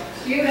 Nelson,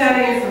 do you have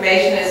any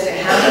information as to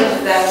how much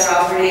of that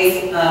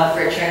property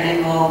for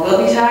Trinity Hall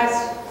will be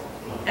taxed?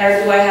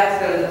 Or do I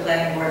have to go to the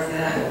planning board for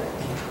that?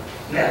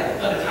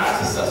 That a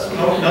tax assessment.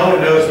 No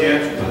one knows the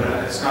answer to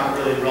that. It's not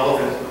really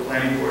relevant to the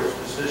planning board's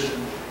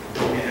decision.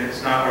 And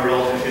it's not a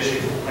relevant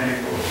issue for the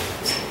planning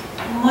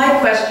board. My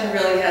question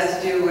really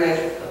has to do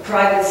with a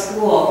private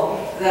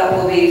school that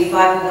will be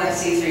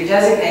 501c3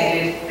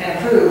 designated and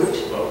approved,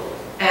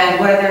 and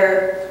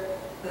whether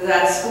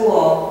that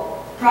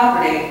school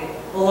property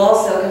will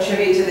also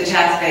contribute to the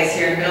tax base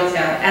here in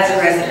Middletown as a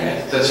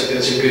resident. That's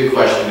a good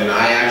question, and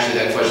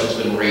that question's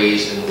been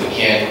raised, and we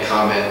can't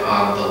comment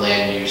on the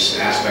land use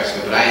aspects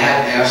of it, but I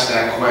had asked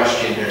that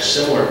question, or a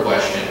similar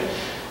question,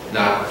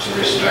 not to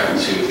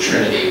respect to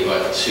Trinity,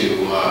 but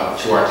to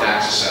our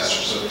tax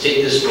assessor. So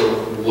take this for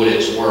what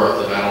it's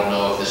worth, and I don't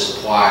know if this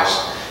applies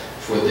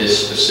for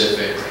this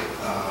specific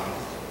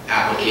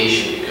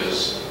application,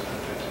 because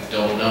I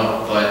don't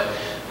know, but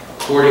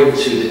according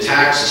to the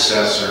tax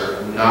assessor,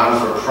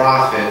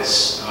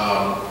 non-for-profits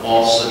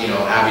also,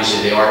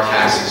 obviously they are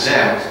tax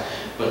exempt,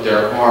 but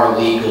there are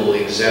legal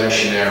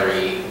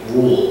exemptionary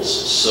rules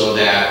so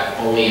that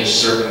only a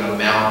certain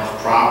amount of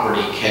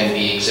property can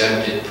be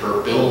exempted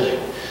per building.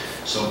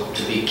 So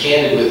to be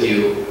candid with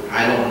you,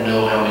 I don't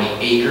know how many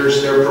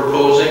acres they're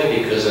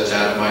proposing because that's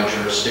out of my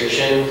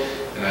jurisdiction,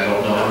 and I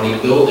don't know how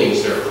many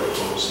buildings they're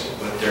proposing,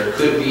 but there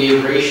could be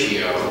a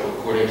ratio,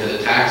 according to the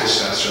tax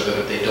assessor, that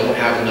if they don't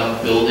have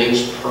enough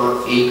buildings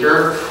per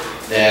acre,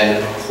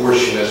 then a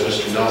portion, as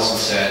Mr. Nelson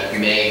said,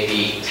 may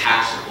be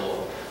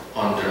taxable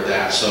under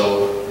that.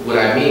 So what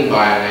I mean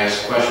by it, and I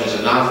ask the question, is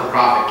a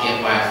non-for-profit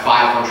can't buy a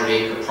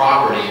 500-acre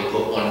property and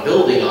put one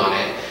building on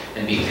it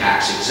and be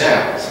tax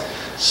exempt.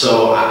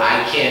 So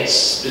I can't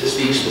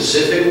speak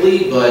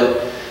specifically,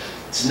 but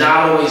it's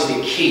not always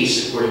the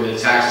case according to the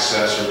tax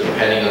assessor,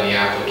 depending on the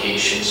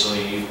application. So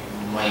you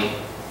might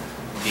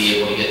be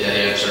able to get that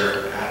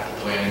answer at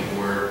the planning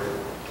board.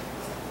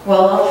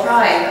 Well, I'll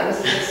try. That was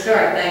a good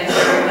start. Thank you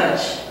very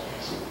much.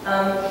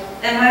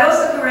 Am I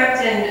also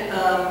correct in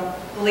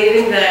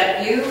believing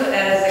that you,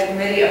 as a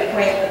committee,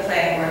 appoint the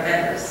planning board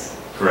members?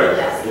 Correct.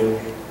 Yes.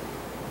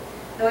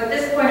 So at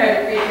this point,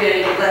 I'd appreciate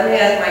it if you let me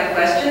ask my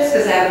questions,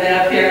 because I haven't been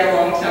up here in a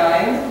long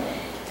time.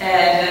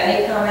 And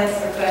any comments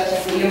or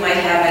questions that you might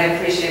have, I'd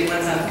appreciate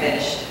once I'm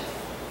finished.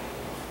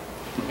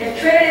 If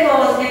Trinity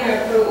Hall is given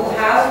approval,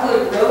 how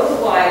would road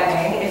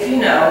widening, if you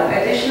know,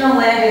 additional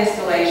land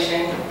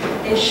installation,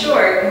 in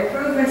short,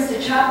 improvements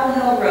to Chapel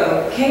Hill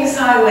Road, Kings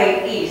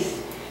Highway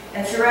East,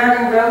 and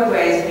surrounding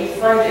roadways be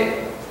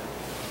funded?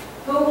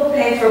 Who will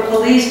pay for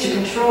police to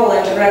control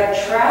and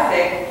direct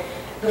traffic,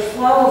 the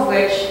flow of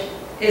which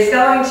is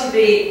going to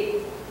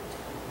be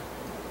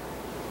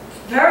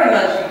very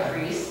much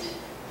increased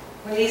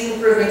when these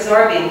improvements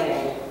are being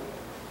made?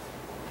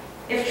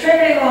 If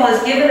Trinity Hall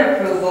is given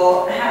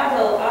approval, how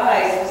will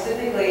I,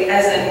 specifically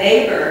as a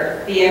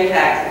neighbor, be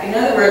impacted? In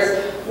other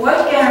words,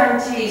 what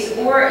guarantees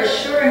or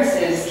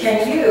assurances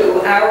can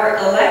you, our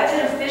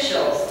elected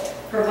officials,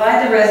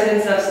 provide the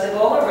residents of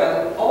Stavola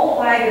Road, Old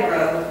Wagon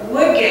Road,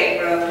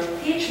 Woodgate Road,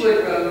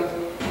 Peachwood Road,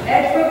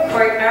 Edgewood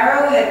Court,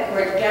 Arrowhead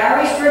Court,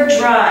 Garyford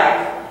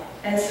Drive,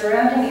 and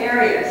surrounding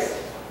areas?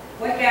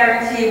 What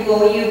guarantee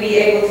will you be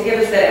able to give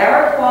us that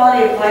our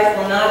quality of life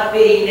will not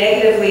be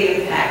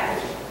negatively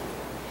impacted?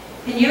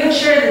 Can you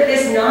ensure that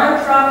this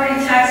non-property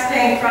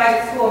tax-paying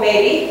private school,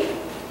 maybe,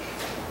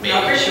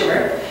 not for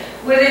sure,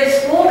 with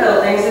its school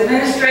buildings,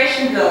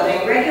 administration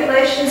building,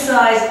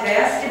 regulation-sized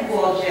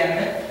basketball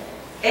gym,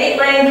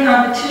 8-lane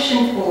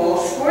competition pool,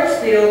 sports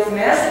fields,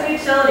 massive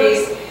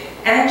utilities,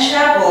 and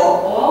chapel,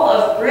 all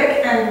of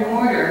brick and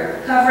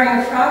mortar,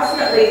 covering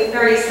approximately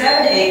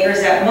 37 acres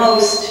at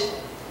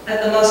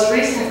the most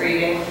recent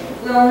reading,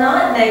 will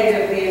not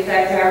negatively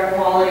affect our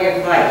quality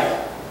of life?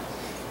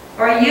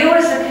 Are you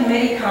as a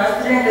committee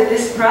confident that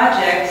this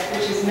project,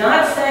 which is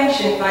not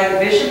sanctioned by the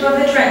Bishop of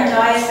the Trenton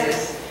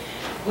Diocese,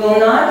 will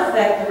not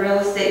affect the real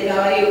estate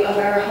value of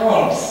our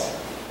homes?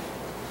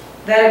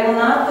 That it will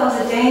not pose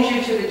a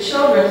danger to the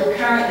children who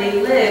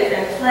currently live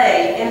and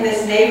play in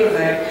this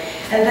neighborhood,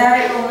 and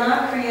that it will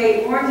not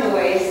create more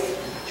noise,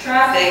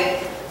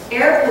 traffic,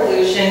 air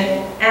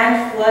pollution,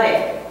 and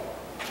flooding?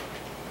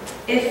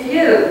 If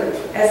you,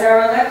 as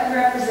our elected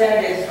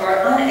representatives,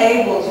 are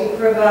unable to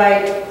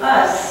provide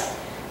us,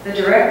 the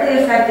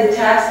directly affected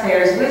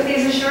taxpayers, with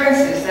these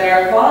assurances that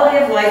our quality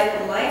of life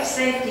and life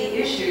safety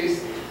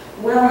issues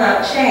will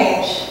not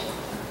change,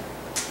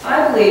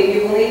 I believe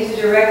you will need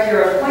to direct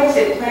your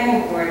appointed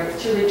planning board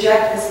to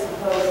reject this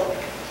proposal.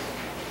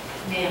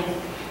 Ma'am,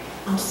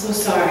 I'm so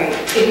sorry.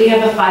 If we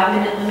have a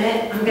 5-minute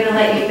limit, I'm going to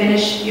let you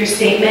finish your I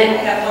statement.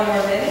 have 1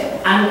 more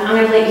minute. I'm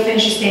going to let you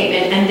finish your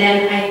statement, and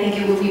then I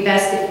think it would be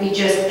best if we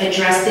just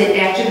addressed it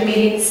after the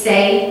meeting.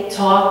 Stay,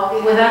 talk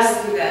with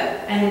us, Do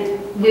that. and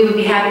we would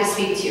be happy to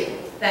speak to you.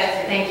 Thank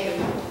you. Thank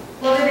you.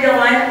 Will there be a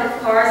lineup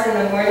of cars in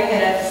the morning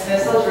and at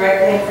dismissal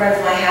directly in front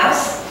of my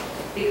house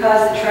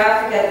because the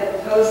traffic at the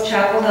proposed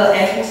Chapel Hill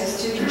entrance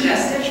is too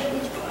congested?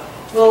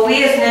 Will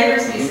we as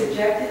neighbors be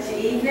subjected to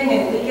evening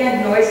and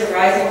weekend noise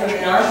arising from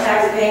the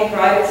non-tax-paying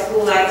private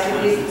school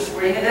activities and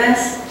sporting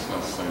events?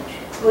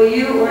 Will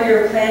you or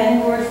your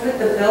planning board foot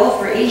the bill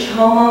for each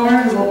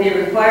homeowner who will be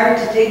required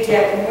to dig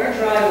yet more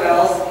dry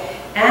wells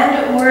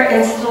and or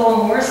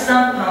install more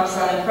sump pumps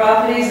on the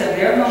properties of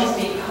their homes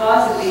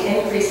because of the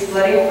increased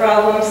flooding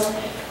problems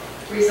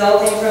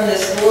resulting from the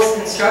school's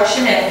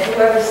construction? And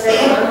whoever said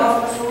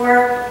runoff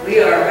before, we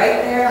are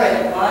right there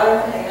at the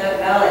bottom in that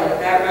valley with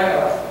that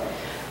runoff.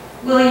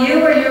 Will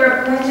you or your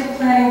appointed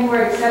planning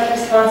board accept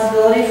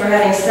responsibility for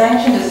having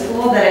sanctioned a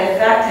school that in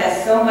fact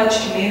has so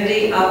much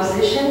community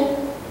opposition?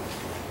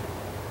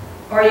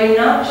 Are you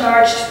not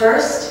charged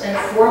first and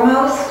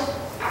foremost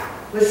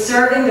with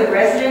serving the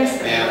residents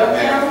of Ma'am,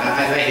 Middletown?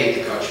 I hate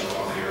to cut you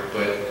off here,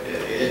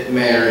 but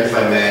Mayor, if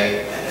I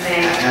may,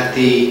 at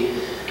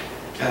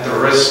the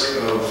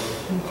risk of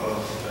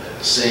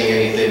saying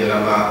anything that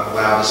I'm not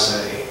allowed to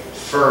say,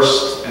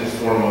 first and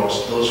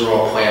foremost, those are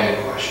all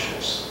planning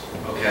questions,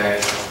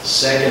 okay?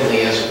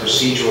 Secondly, as a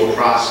procedural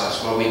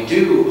process, while we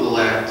do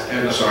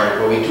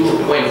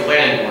appoint a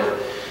planning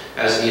board,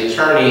 as the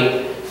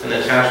attorney and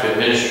the township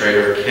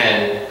administrator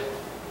can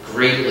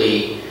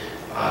greatly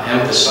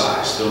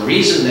emphasize, the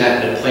reason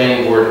that the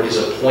planning board is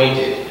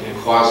appointed in a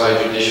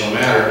quasi-judicial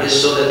matter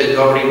is so that the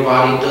governing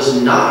body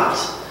does not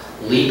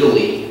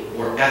legally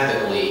or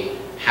ethically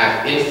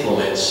have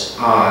influence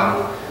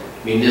on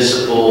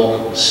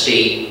municipal,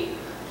 state,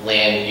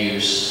 land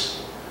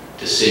use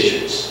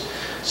decisions.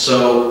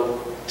 So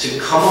to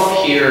come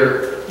up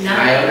here, and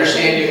I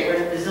understand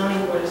you. The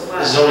zoning board as well.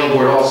 The zoning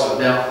board also.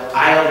 Now,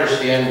 I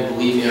understand, and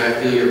believe me, I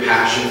feel your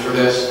passion for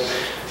this,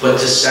 but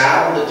to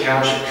saddle the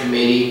township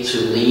committee to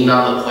lean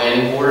on the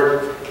planning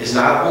board is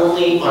not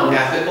only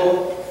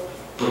unethical,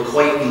 but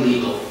quite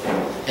illegal.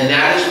 And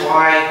that is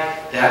why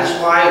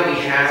we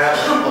have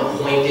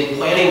appointed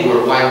planning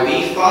board, why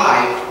we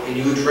five, and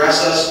you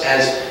address us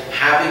as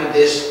having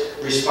this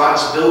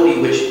responsibility,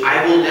 which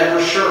I will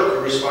never shirk,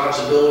 a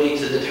responsibility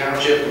to the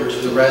township or to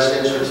the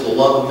residents or to the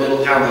love of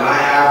Middletown that I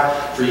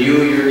have for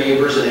you, your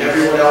neighbors, and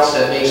everyone else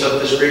that makes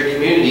up this great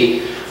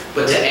community.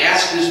 But to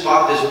ask this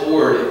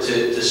board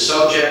to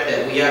subject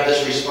that we have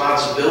this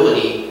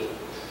responsibility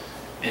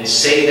and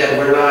say that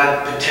we're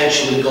not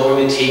potentially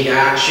going to take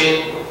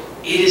action,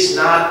 it is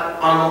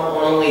not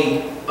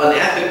only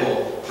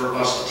unethical for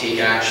us to take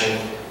action,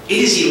 it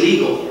is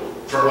illegal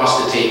for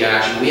us to take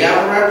action. We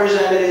have a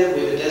representative,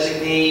 we have a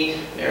designee,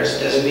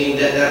 there's a designee,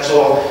 that's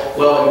all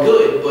well and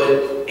good,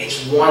 but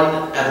it's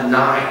 1 of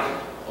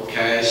 9,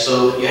 okay?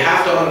 So you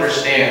have to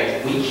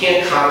understand, we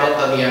can't comment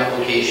on the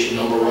application,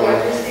 number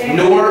 1,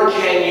 nor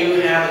can you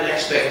have an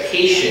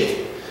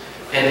expectation.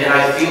 And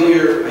I feel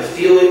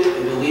it,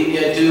 and believe me,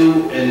 I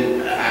do,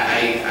 and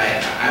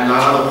I'm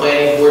not on the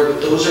planning board,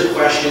 but those are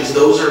questions,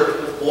 those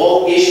are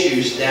all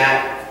issues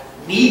that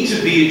need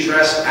to be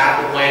addressed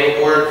at the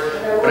planning board.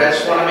 But I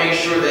just want to make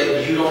sure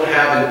that you don't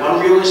have an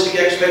unrealistic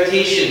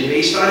expectation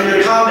based on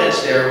your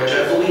comments there, which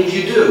I believe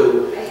you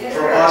do,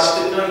 for us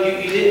to, no,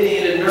 you didn't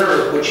hit a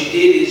nerve. What you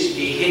did is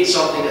you hit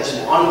something that's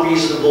an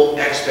unreasonable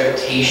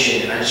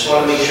expectation. And I just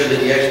want to make sure that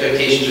the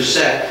expectations are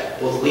set,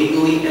 both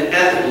legally and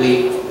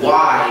ethically,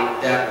 why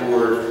that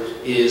board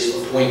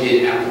is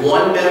appointed at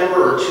 1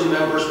 member or 2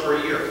 members per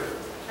year.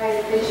 I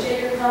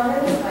appreciate your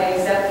comments, I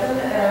accept them,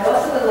 and I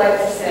also would like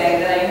to say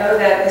that I know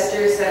that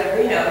Mr.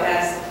 Severino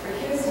has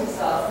recused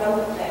himself from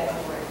the planning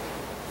board.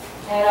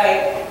 And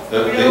I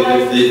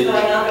realize this is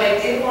going on, but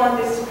I did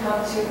want this to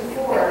come to the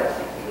fore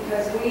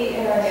because we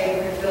in our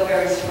neighborhood feel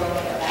very strongly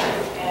about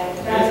it. And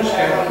that's what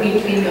I want.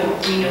 We know.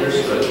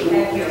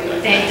 Thank you.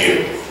 Thank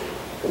you.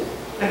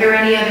 Are there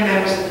any other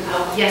members of the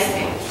public? Yes,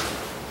 ma'am.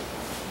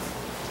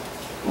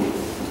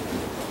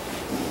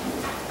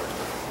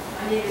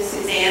 My name is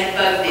Suzanne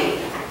Bugby,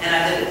 and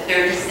I live at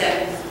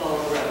 37 Bull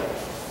Road.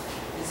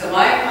 And so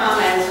my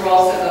comments are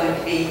also going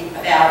to be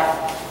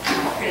about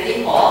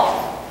Trinity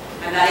Hall.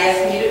 I'm not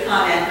asking you to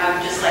comment, I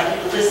would just like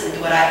you to listen to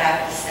what I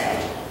have to say.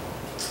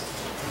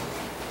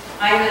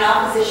 I am in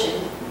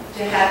opposition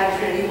to having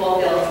Trinity Hall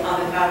built on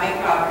the county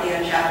property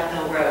on Chapel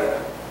Hill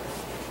Road.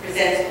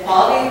 Presents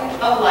quality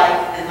of life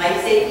and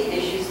life safety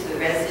issues to the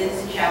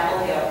residents in Chapel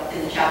Hill,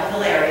 in the Chapel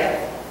Hill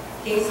area,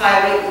 Kings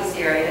Highway East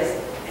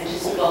areas, and to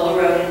Scola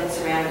Road and its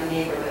surrounding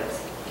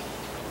neighborhoods.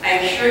 I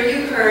am sure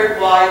you've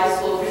heard why the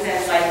school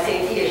presents life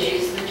safety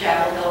issues in the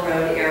Chapel Hill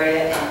Road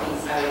area and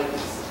East Highway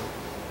East.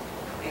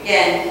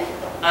 Again,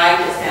 I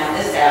just found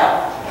this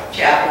out.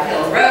 Chapel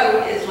Hill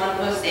Road is one of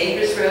the most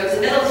dangerous roads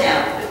in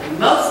Middletown, with the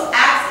most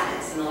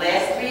accidents in the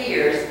last 3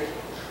 years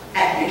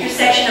at the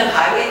intersection of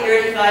Highway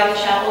 35 and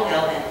Chapel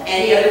Hill than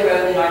any other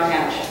road in our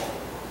township.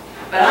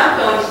 But I'm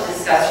going to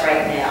discuss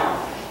right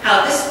now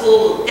how this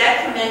school will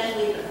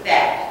detrimentally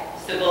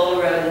affect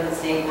Cibola Road and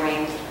its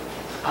neighboring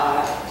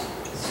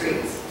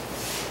streets.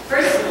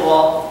 First of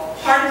all,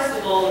 part of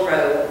Cibola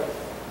Road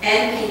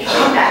and Peachtree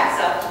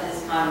backs up to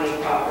this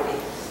Conway property.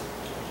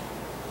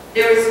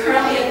 There is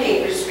currently a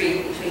paper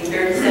street between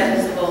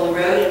 37 Cibola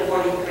Road and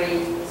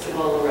 43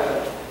 Cibola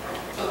Road.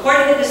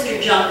 According to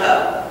Mr.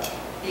 Junko,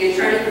 the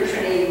attorney for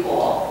Trinity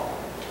Hall,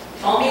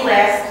 told me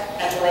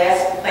at the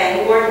last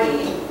planning board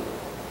meeting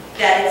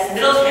that it's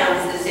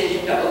Middletown's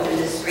decision to open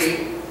the street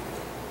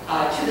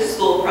to the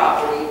school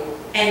property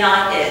and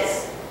not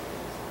his.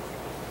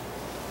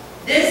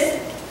 This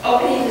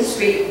opening the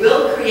street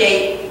will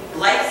create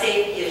life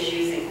safety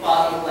issues and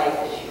quality of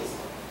life issues.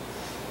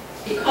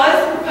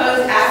 Because the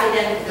proposed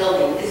academic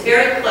building is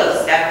very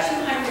close, about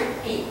 200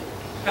 feet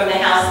from the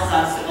houses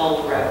on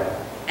Cibola Road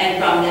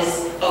and from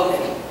this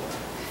opening,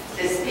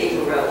 this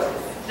paper road.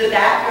 The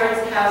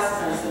backyards of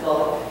houses on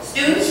Cibola,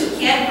 students who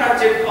can't park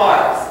their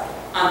cars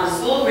on the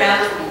school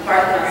grounds will be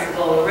parked on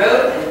Cibola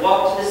Road and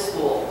walk to the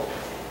school.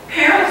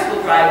 Parents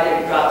will drive there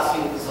to drop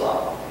students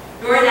off.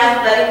 During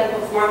athletic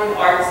and performing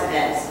arts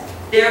events,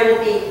 there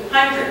will be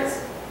hundreds,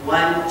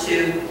 1,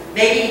 2,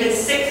 maybe even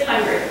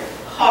 600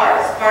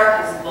 cars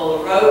parked on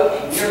Cibola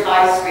Road and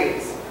nearby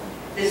streets.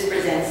 This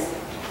presents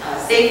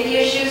safety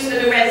issues for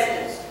the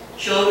residents,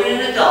 children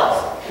and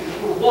adults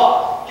who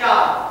walk,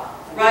 jog,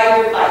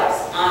 ride their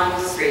bikes on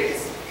the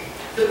streets.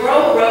 The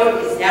borough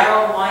road is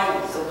narrow and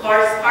winding, so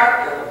cars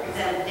parked there will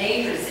present a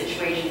dangerous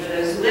situation for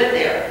those who live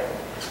there.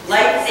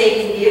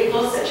 Life-saving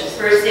vehicles such as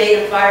first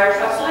aid and fire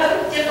trucks will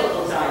have a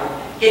difficult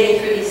time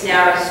getting through these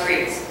narrow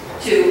streets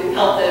to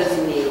help those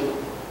in need.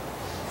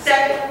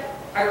 Second,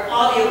 our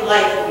quality of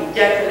life will be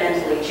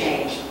detrimentally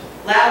changed.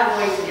 Loud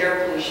noise and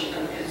air pollution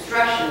from the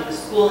construction of the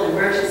school and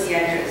emergency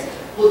entrance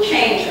will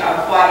change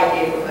our quiet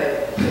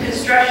neighborhood, the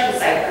construction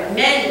site for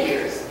many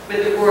years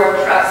with the roar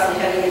of trucks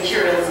and heavy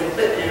materials and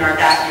equipment in our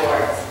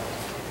backyards.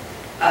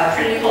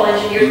 Trinity Hall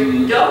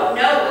engineers don't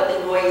know what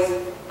the noise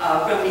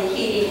from the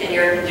heating and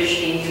air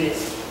conditioning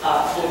units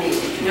will be.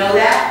 Did you know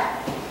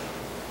that?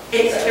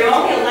 They're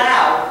only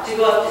allowed to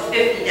go up to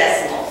 50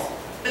 decibels,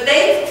 but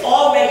they've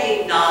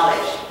already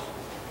acknowledged,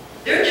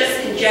 they're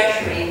just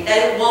conjecturing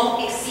that it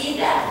won't exceed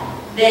that.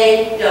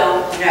 They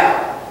don't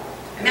know.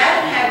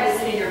 Imagine having to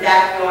sit in your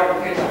backyard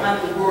and hear the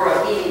hum and roar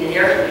of heating and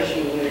air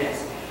conditioning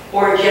units,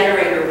 or a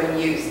generator when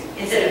used,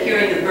 instead of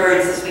hearing the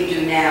birds as we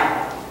do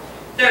now.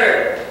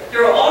 Third,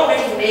 there are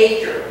already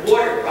major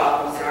water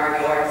problems in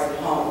our yards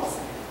and homes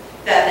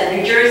that the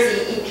New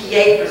Jersey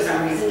EPA, for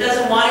some reason,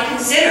 doesn't want to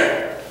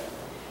consider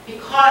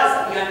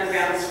because of the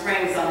underground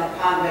springs on the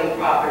Conway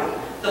property.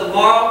 The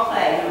marl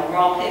clay,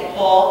 Marl Pit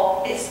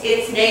Hall, it's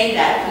named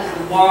that because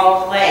of the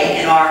marl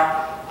clay in our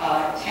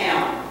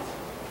town.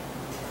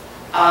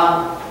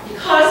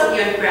 Because of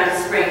the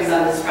underground springs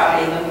on this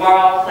property and the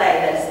marl clay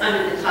that is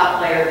under the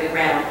top layer of the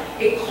ground,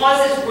 it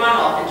causes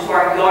runoff into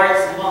our yards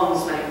and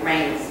homes when it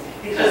rains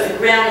because the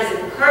ground is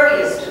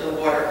impervious to the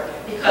water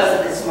because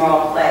of this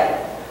marl clay.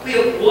 We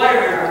have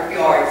water in our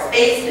yards,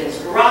 basements,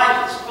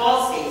 garages,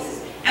 crawl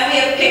spaces, and we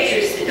have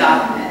pictures to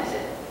document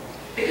it.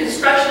 The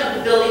construction of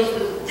the buildings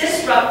will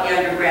disrupt the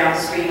underground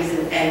streams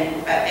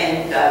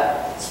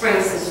and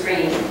springs and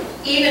streams,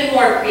 even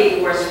more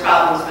creating worse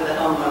problems for the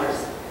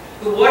homeowners.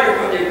 The water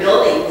from their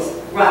buildings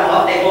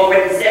runoff, they've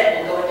already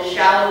said, will go into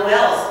shallow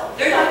wells.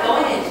 They're not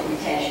going into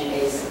retention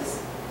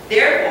basins.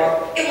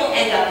 Therefore, it will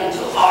end up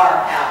into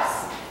our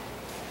house.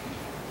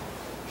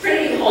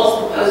 Trinity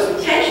Hall's proposed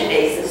retention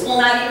basins will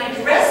not even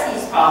address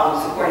these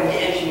problems, according to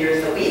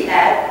engineers that we've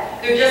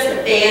had. They're just a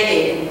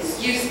band-aid and an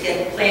excuse to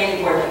get the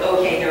planning board to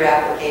okay their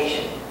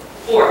application.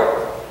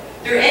 Fourth,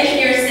 their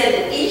engineers said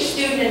that each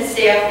student and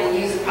staff will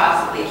use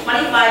approximately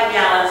 25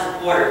 gallons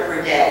of water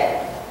per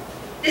day.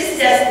 This is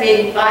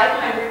estimating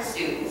 500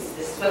 students,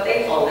 this is what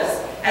they told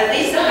us, at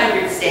least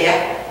 100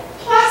 staff,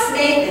 plus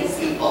maintenance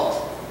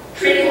people.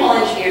 Trinity Hall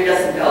engineer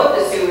doesn't know if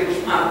the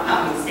sewage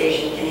pumping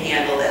station can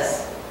handle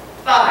this.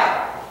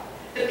 5,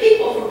 the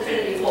people from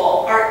Trinity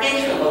Hall are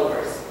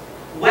interlopers.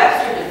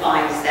 Webster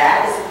defines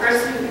that as a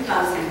person who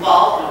becomes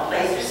involved in a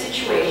place or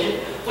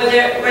situation where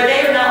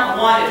they are not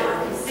wanted or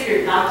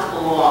considered not to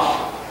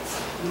belong.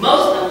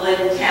 Most of them live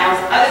in towns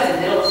other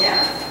than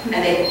Middletown,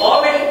 and they've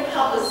already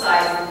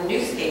publicized in the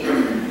newspaper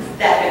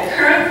that the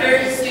current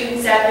 30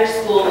 students at their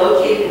school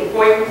located in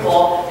Croydon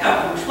Hall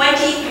come from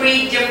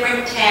 23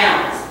 different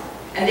towns.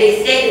 And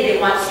they stated they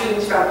want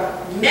students from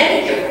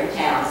many different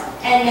towns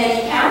and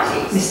many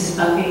counties. Mrs.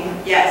 Bumpy?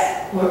 Yes.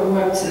 We're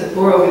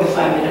over the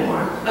 5-minute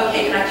mark.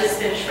 Okay, can I just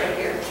finish right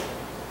here?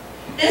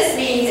 This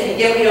means, and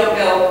again, we don't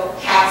know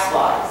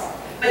tax-wise,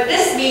 but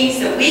this means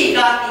that we've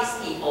got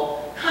these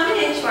people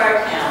coming into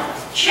our town,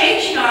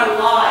 changing enriching our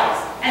lives,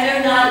 and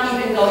they're not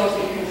even going to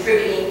be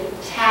contributing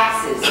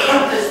taxes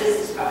because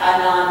this is a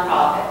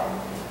nonprofit.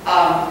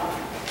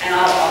 And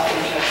I'll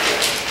finish up here.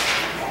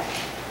 Okay.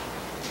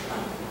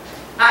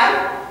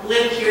 I've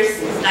lived here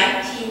since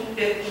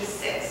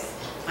 1956.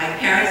 My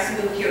parents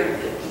moved here in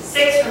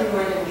 56 from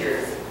northern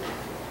Jersey.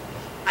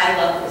 I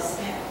love this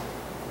town.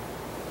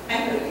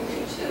 I know you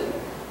do too.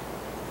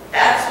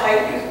 That's why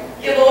you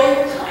give all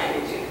your time to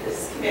do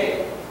this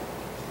committee.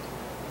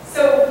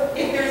 So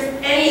if there's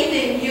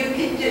anything you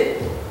can do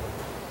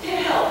to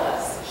help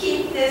us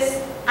keep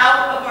this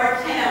out of our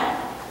town.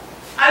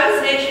 I was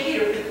an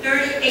educator for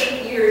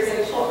 38 years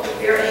and taught at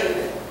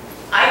Fairhaven.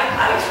 I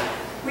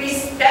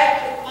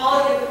respect the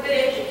quality of a good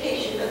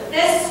education, but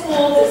this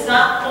school does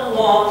not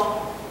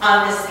belong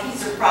on this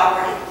piece of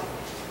property.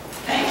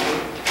 Thank you.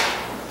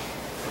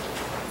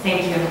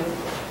 Thank you.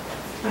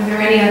 Are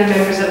there any other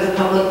members of the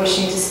public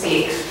wishing to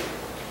speak?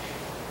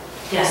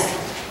 Yes.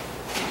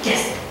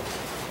 Yes.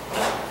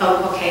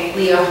 Oh, okay,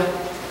 Leo.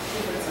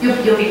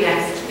 You'll be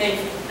next. Thank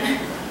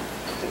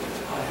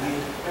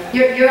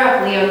you. You're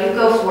up, Leo. You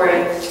go for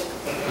it.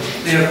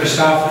 Leo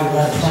Christophe,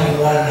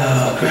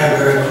 121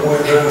 Cranberry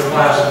Court, River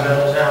Plaza,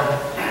 Middletown.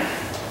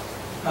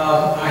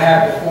 I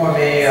have before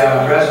me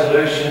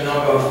resolution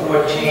number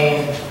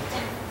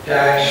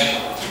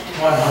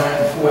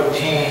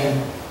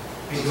 14-114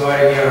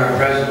 regarding your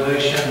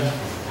resolution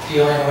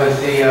dealing with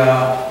the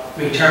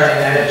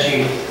returning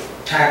energy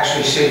tax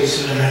receipts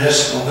to the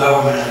municipal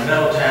government in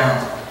Middletown.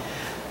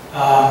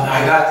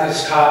 I got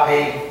this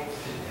copy,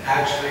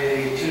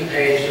 actually 2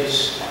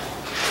 pages.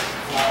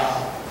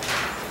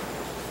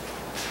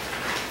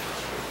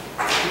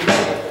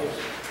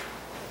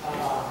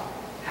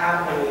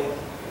 Happily,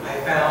 I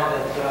found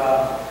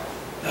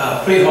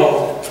that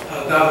Freehold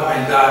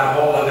government got a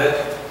hold of it,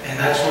 and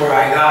that's where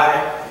I got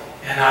it.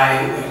 And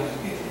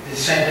the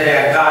same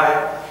day I got it,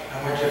 I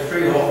went to a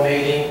Freehold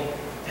meeting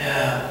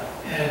and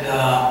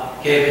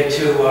gave it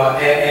to,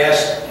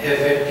 asked if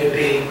it could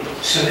be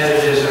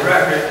submitted as a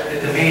record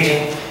at the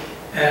meeting.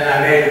 And I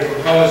made a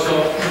proposal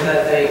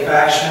that they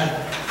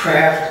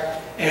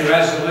craft a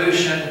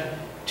resolution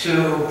to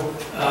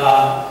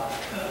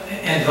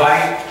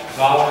invite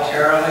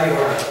voluntarily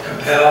or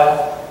compel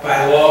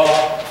by law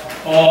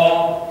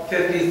all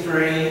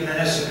 53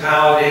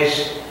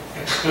 municipalities,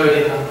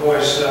 excluding, of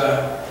course,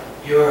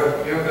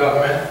 your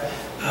government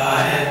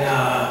and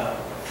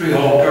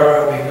Freehold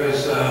Borough,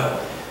 because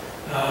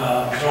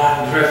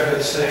Ron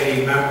Griffiths,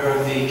 a member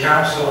of the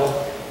council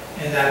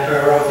in that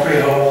borough,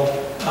 Freehold,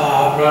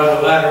 wrote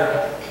a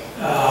letter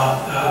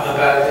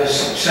about this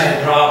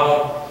same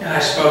problem, and I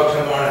spoke to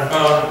him on the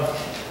phone.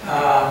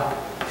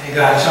 He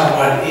got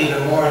somewhat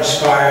even more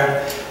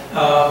inspired.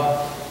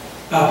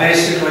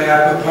 Basically,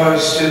 I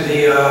proposed to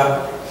the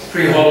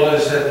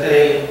freeholders that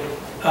they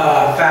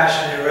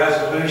fashion a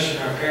resolution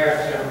or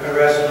craft a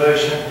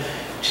resolution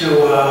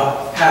to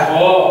have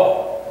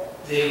all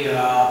the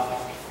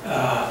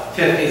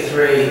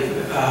 53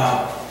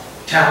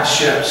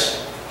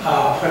 townships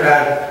put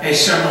out a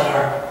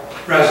similar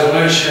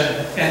resolution,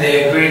 and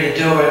they agreed to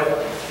do it.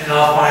 And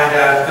I'll find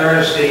out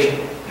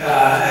Thursday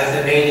at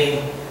the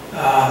meeting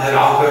that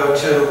I'll go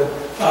to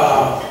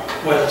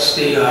what's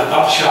the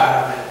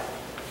upshot of it.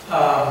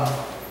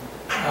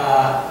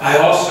 I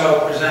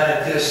also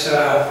presented this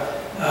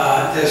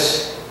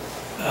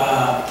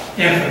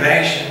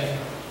information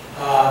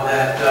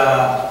that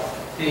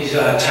these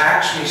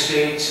tax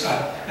receipts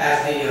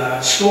at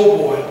the school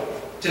board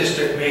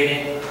district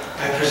meeting.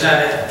 I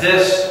presented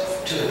this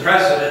to the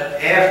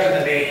president after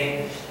the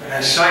meeting, and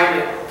I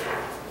cited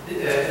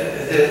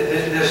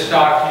this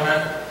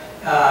document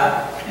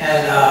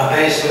and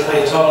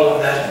basically told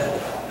him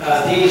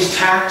that these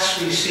tax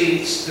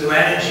receipts through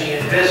energy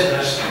and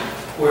business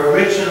were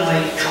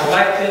originally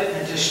collected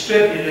and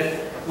distributed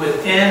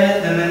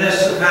within the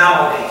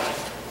municipality.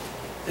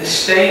 The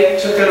state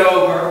took it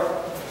over,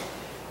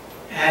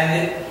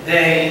 and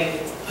they,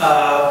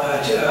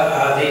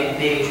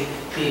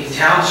 the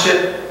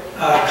township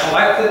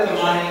collected the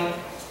money,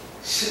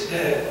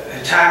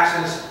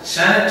 taxes,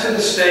 sent it to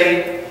the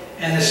state,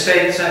 and the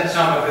state sent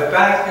some of it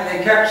back, and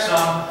they kept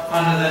some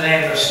under the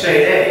name of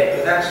state aid.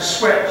 But that's a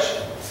switch.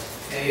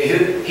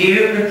 He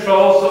who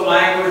controls the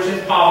language in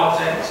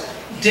politics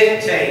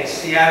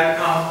dictates the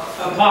outcome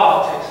of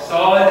politics. That's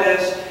all it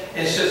is.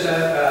 It's just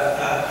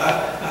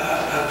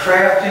a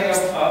crafting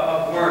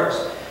of words.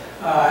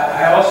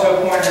 I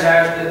also pointed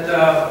out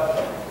that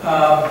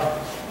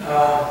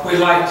we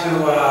like to,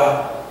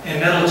 in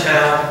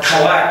Middletown,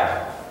 collect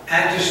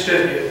and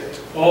distribute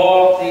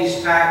all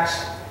these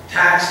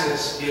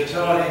taxes,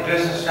 utility and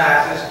business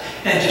taxes,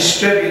 and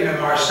distribute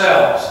them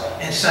ourselves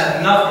and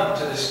send nothing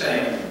to the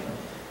state.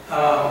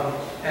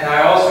 And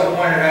I also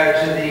pointed out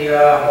to the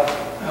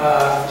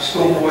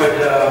school board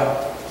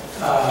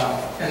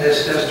in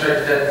this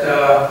district that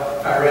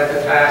I read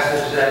the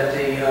passage that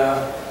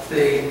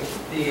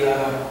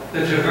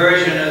the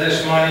diversion of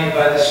this money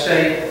by the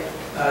state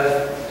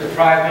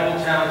deprived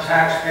Middletown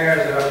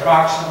taxpayers of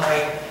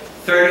approximately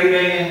 $30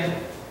 million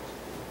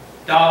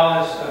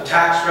of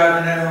tax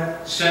revenue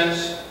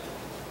since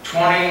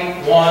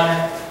 21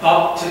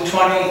 up to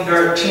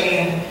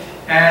 2013,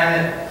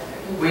 and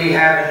we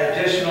have an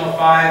additional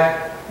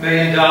 $5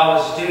 million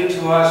due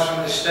to us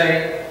from the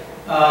state,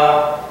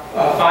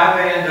 $5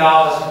 million in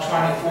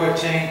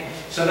 2014.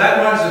 So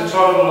that runs a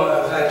total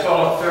of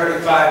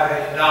 $35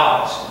 million.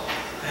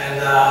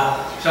 And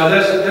so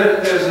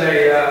there's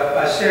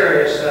a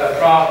serious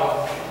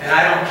problem, and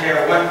I don't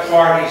care what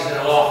party's in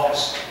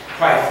office,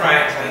 quite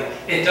frankly.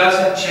 It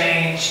doesn't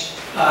change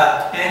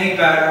any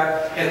better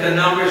if the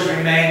numbers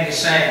remain the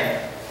same.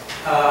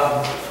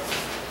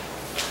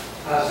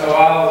 So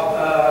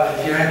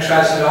if you're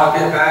interested, I'll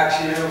get back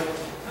to you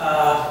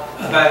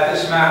about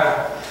this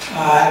matter.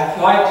 I'd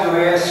like to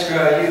ask you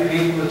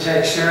people to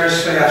take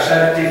seriously, I've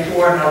said it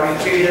before and I'll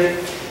repeat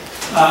it.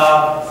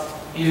 I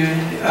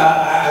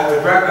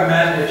would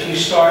recommend that you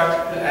start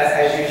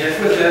as you did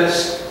with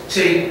this.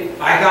 See,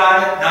 I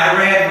got it and I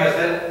ran with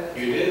it.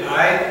 You did? All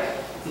right?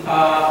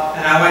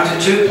 And I went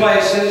to 2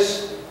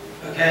 places,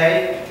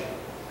 okay?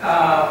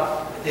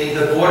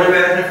 The Board of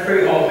Ed and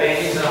Freehold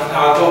meetings, and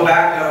I'll go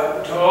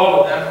back to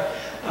all of them.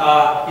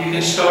 You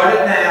can start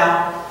it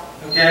now,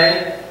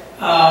 okay?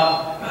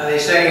 They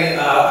say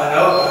an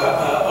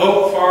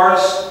oak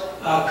forest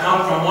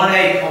come from 1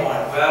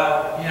 acorn.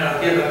 Well, you know,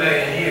 give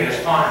 1,000,000 years,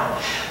 fine.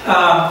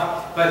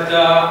 But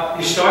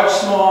you start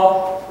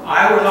small.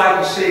 I would like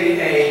to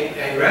see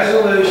a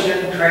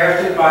resolution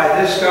crafted by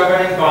this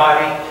governing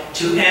body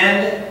to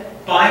end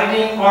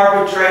binding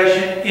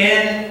arbitration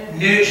in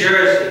New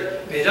Jersey.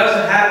 If it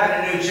doesn't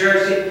happen in New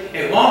Jersey,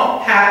 it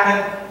won't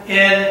happen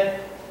in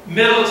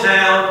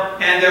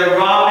Middletown, and they're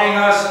robbing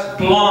us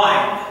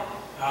blind.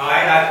 All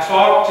right, I've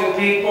talked to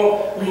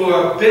people who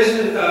are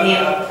business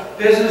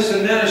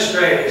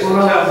administrators.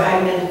 We're over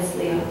 5 minutes,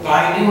 Leo.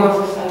 Binding? We're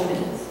over 5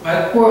 minutes.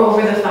 What? We're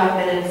over the 5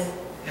 minutes.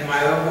 Am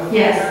I over?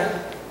 Yes,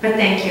 but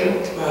thank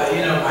you. Well,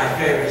 you know my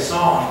favorite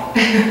song.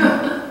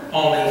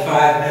 Only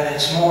 5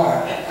 minutes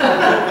more.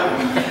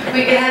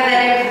 We can have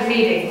that after the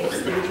meeting.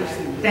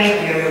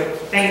 Thank you.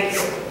 Thank you.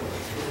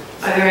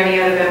 Are there any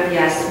other members?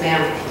 Yes,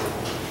 ma'am.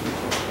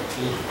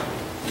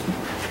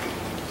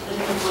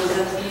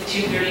 Elizabeth,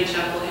 230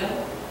 Chapel Hill,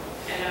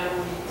 and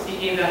I'm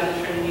speaking about the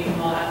Trinity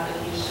Mall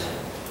application.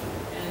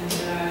 And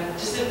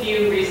just a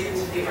few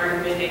reasons for the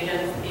argument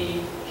against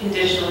the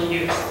conditional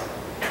use.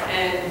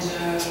 And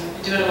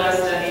doing a lot of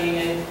studying,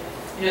 and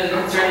you know, the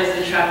concern is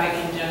the traffic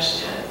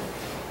congestion,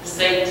 the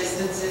site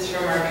distances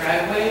from our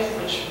driveways,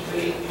 which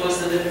we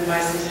mostly live in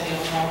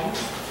bicentennial homes,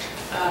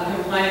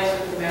 compliance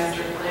with the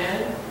master plan,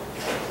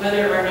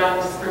 whether or not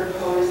this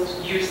proposed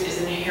use is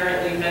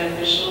inherently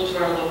beneficial to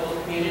our local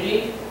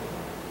community,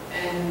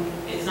 and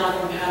it's not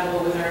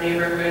compatible with our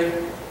neighborhood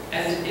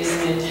as it is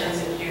an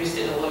intensive use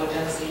in a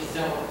low-density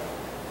zone.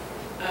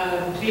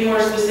 To be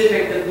more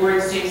specific, the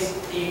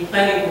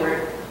planning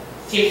board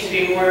seems to be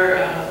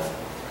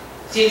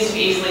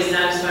easily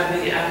satisfied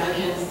with the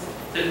applicant's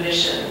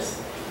submissions.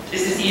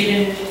 This is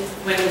even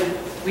when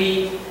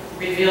we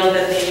revealed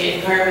that the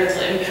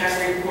environmental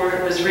impact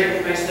report was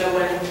written by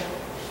someone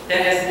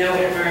that has no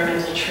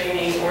environmental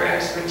training or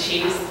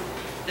expertise.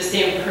 The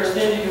same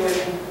person who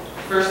in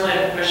first line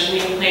of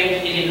questioning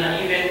claimed he did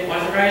not even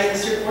authorize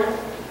this report.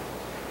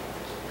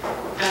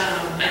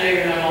 I know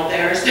you're not all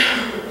there, so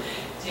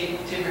take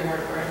my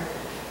word for it.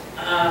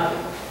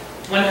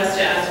 One has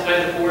to ask why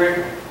the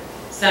board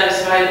is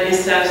satisfied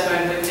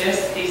with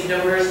this. These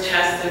numbers,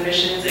 tests,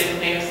 emissions, and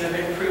claims have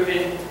been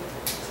proven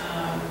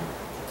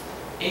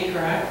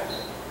incorrect.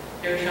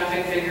 Their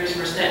traffic figures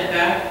were sent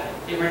back.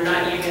 They were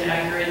not even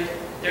accurate.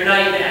 They're not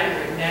even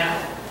accurate now,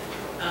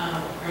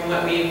 from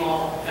what we've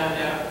all found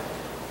out.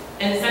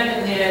 And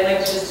secondly, I'd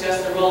like to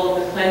discuss the role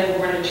of the planning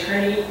board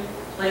attorney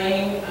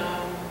playing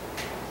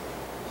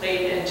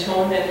and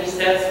tone that he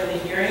sets for the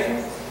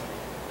hearings.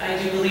 I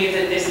do believe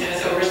that he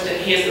has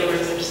overstepped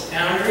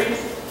boundaries,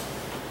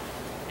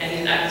 and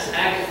he's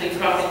actively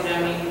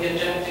cross-examining the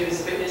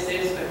objectives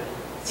witnesses, but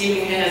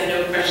seemingly has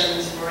no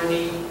questions for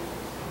the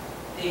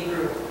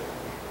group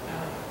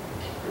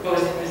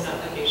proposing this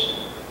application.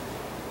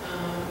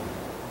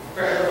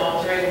 Forever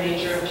altering the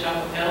nature of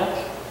Chapel Hill,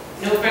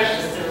 no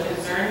questions are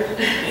concerned,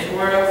 and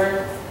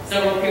moreover,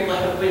 several people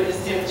have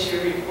witnessed him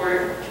to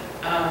report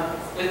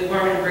with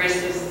warm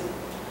embraces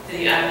to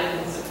the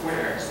applicant's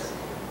supporters.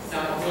 So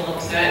I'm a little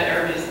upset,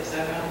 everybody's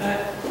upset about that.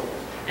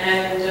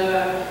 And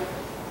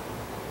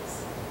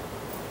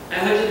I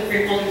went to the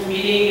Freeholders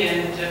meeting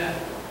and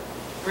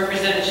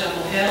represented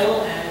Chapel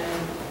Hill,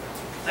 and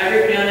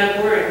everybody on that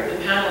board, the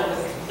panel, was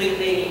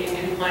completely in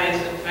compliance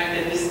with the fact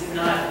that this is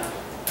not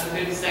a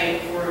good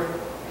site for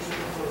this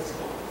proposed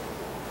school.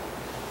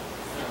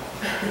 So,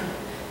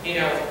 you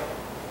know, I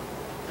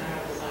don't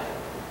know the site,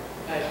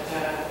 but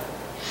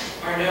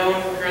Arnone,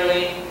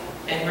 Curley,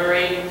 and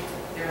Murray,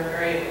 they were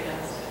very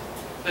against it.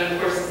 But of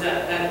course, it's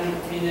at that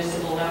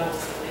municipal level,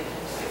 so they can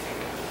just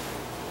figure it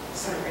out.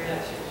 Sort of bring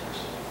that to your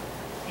attention.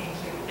 Thank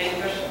you. Any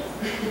questions?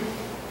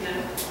 No?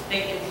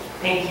 Thank you.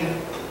 Thank you.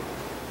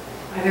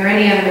 Are there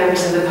any other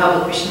members of the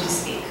public wishing to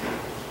speak?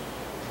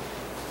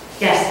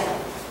 Yes.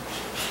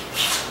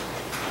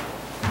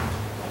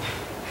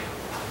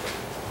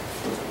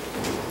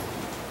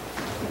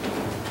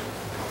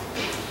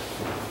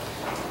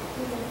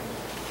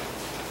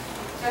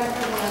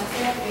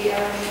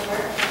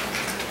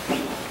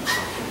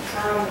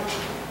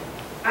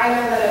 I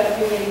know that a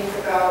few meetings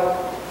ago,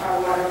 our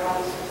water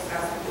problems were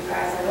discussed with you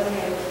guys. I wasn't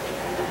able to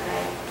attend that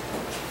night.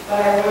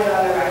 But I wrote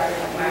on the record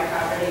that my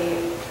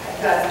property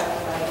does have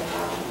a light.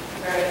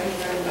 Very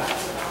concerned about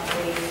the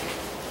property,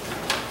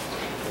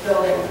 the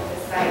building, the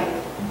site,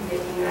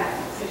 making that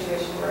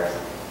situation worse,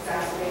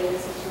 exacerbating the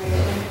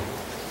situation.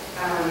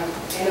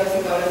 I know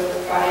some photos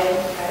were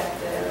provided at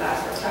the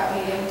last workshop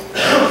meeting.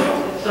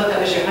 So that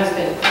was your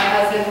husband?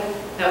 My husband.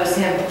 That was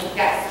him?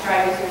 Yes,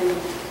 trying to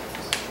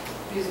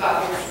use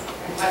buckets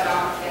and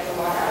whatnot to get the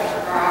water out of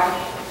our garage.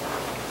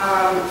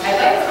 I'd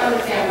like to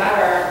understand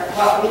better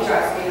what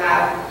redress we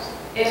have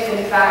if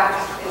in fact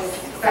this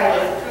site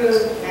is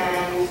approved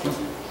and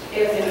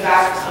if in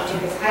fact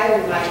it is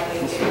highly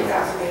likely to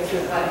exacerbate the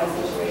flooding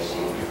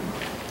situation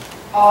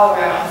all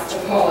around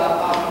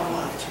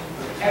Sequoia,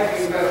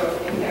 every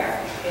road in there.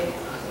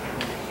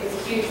 It's a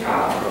huge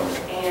problem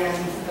and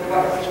the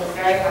water level is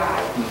very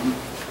high.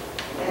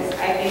 As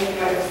I think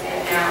you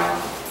understand now,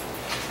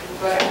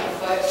 foot,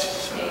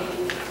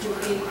 maybe 2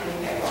 feet, and you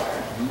get water.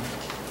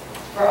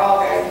 We're all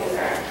very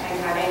concerned.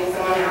 I'm having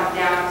someone out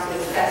now to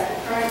assess the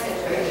current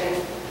situation.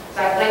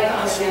 So I'd like to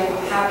understand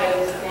what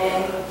happens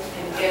when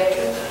and if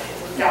it's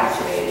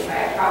exacerbated by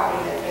a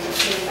property that's been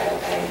approved by the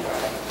planning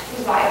board.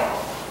 Who's liable?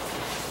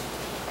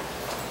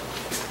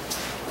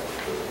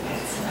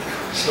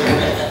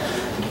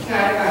 It's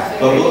not a question.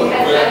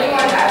 Has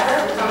anyone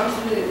ever come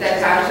to the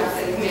Township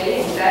City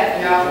Committee and said,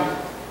 you know,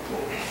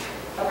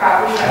 a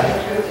property that was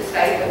approved, a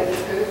site that was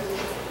approved,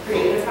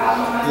 created a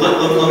problem?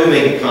 Let me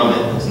make a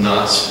comment that's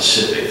not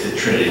specific to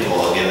Trinity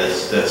Hall. Again,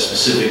 that's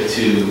specific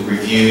to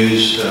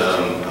reviews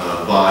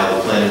by the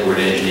planning board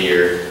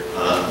engineer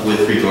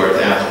with regard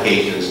to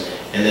applications,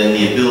 and then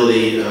the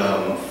ability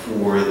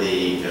for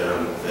the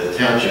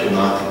township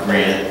not to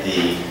grant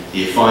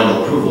the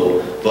final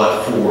approval,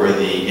 but for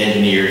the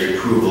engineer's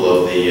approval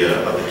of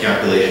the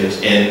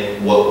calculations and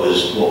what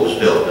was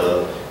built.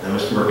 Now,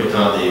 Mr.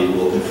 Mercantante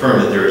will confirm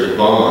that there is a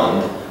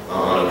bond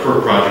on a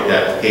per-project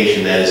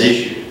application that is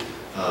issued.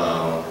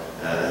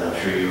 And I'm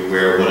sure you're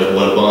aware of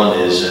what a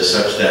bond is,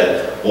 such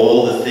that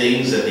all the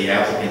things that the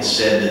applicant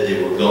said that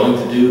they were going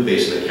to do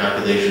based on the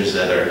calculations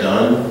that are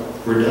done,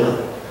 were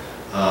done.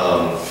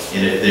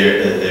 And if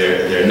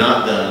they're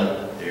not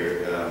done,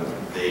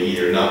 they're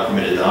either not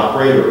permitted to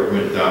operate or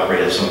permitted to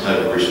operate on some type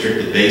of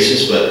restricted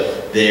basis,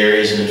 but there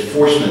is an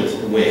enforcement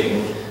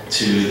wing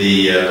to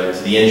the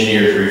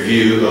engineer's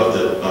review of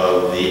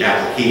the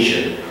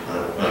application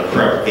on a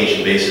per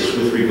application basis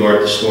with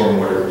regard to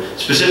stormwater,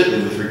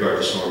 specifically with regard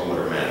to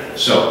stormwater management.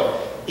 So,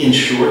 in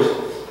short,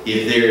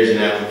 if there is an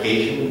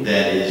application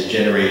that is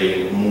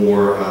generating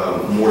more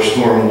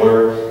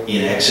stormwater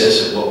in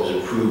excess of what was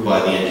approved by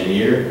the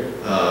engineer,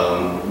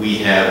 we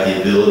have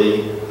the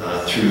ability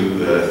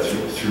through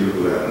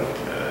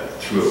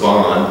a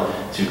bond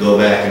to go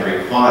back and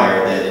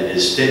require that it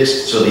is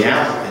fixed, so the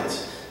applicant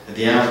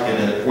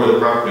and the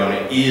property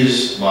owner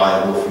is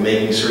liable for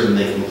making certain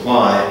they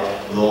comply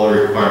with all the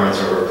requirements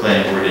of our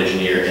planning board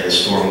engineer and the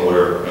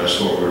stormwater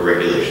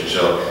regulation.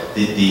 So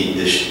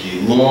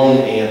the long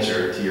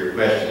answer to your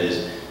question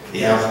is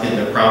the applicant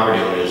and the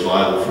property owner is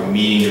liable for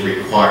meeting the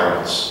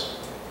requirements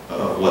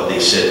of what they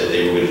said that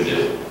they were going to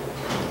do.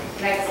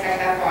 Can I expect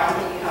that bond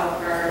to be held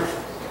for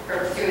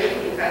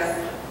perpetuity because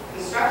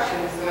construction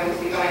is going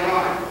to be going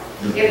on?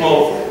 Well,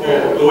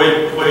 the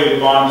way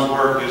bonds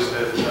work is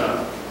that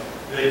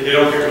they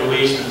don't get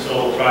released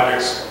until the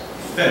project's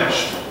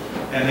finished.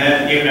 And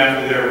then even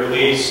after they're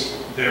released,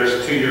 there's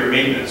a 2-year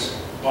maintenance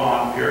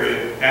bond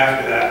period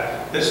after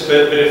that. But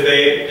if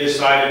they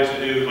decided to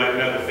do like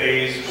another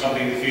phase or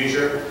something in the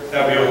future,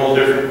 that would be a whole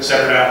different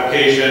separate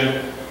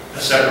application.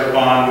 A separate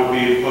bond would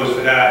be opposed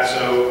to that.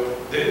 So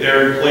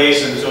they're in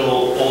place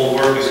until all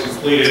work is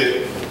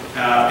completed,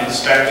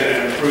 inspected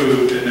and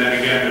approved, and then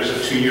again there's a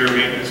 2-year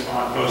maintenance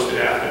bond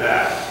posted after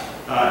that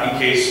in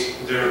case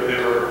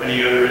there are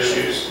any other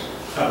issues.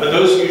 But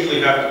those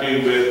usually have to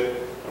do with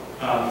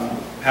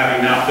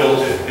having not built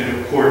it in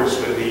accordance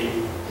with the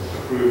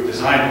approved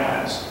design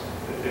plans.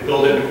 If they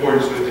build it in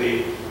accordance with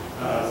the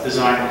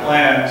design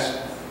plans,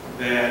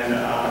 then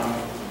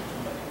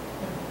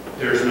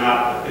there's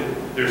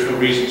no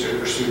reason to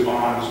pursue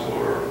bonds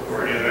or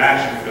any other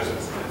action because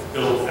it's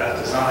built as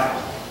designed.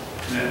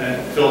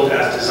 And built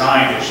as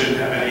designed, it shouldn't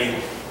have any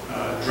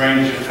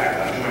drainage impact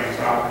on adjoining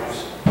properties.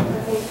 I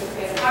think it's a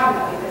big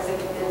problem because if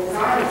the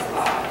design is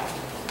flawed,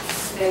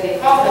 then they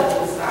call it the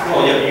design.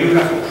 Well, yeah, but you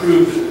have to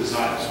prove that the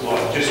design is flawed.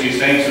 Just you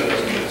saying so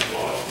doesn't mean it's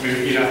flawed. I mean,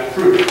 you have to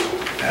prove it.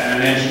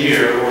 And an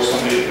engineer or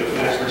somebody with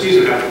expertise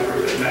would have to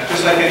prove it. And that's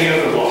just like any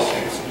other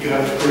lawsuit. You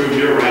have to prove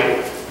you're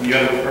right and the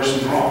other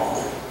person's wrong.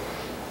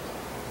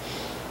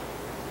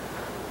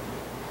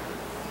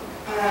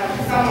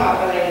 Somewhat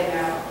related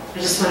now. I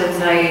just want to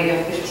tell you, you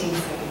have 15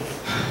 seconds.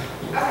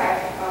 Okay,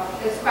 well,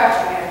 this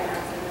question I have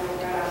answered, and then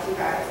we'll run off to you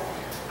guys.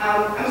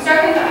 I'm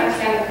starting to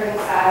understand the current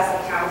status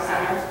of Town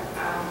Center.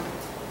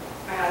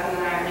 My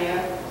husband and I are new to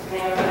the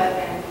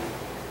neighborhood, and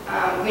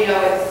we know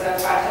it's a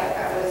project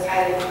that was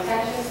highly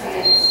contentious,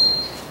 and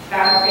it's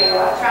bound to create a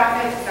lot of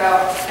traffic, so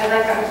I'd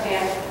like to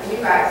understand from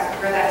you guys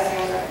where that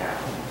stands right now.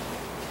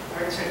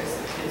 Or turn this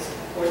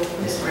or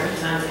Ms.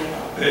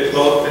 Martinez.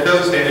 Well, it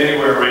doesn't stand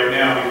anywhere right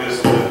now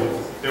because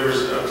there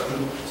was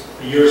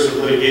years of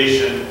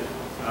litigation.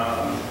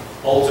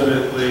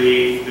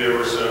 Ultimately, there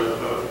was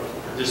a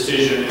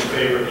decision in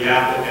favor of the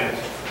applicant.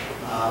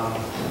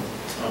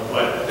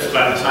 But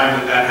by the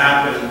time that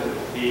happened,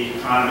 the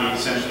economy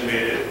essentially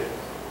made it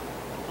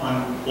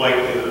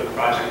unlikely that a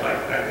project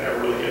like that could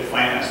ever really get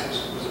financed.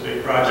 This was a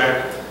big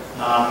project.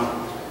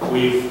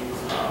 We've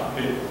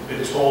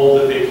been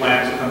told that they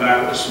plan to come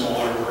back with a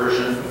smaller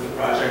version of the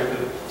project,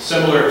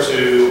 similar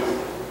to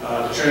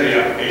the Trinity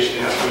application.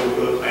 They have to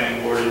go to the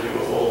planning board and do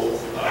a whole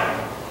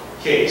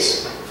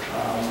case.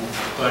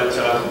 But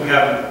we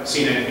haven't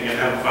seen anything yet,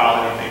 haven't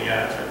filed anything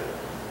yet.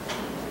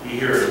 You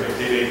hear it,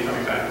 they may be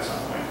coming back at some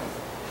point.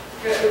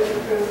 It was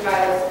approved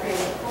by the Supreme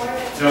Court?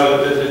 No,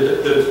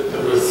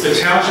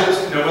 the township's,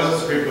 no, it wasn't the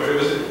Supreme Court.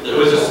 It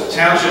was the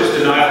township's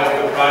denial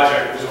of the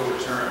project was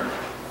overturned.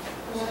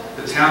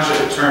 The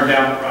township turned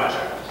down the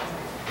project,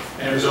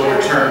 and it was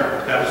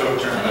overturned. That was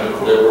overturned.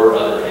 And there were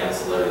other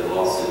ancillary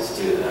lawsuits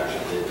too that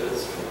actually did go to the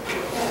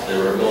Supreme Court. There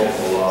were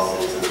multiple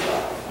lawsuits and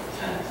about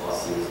 10 plus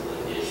years of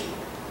litigation.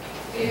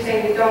 So you're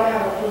saying we don't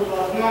have approval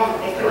at the moment,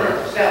 they could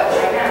have built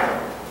right now?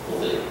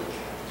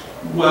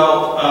 Well,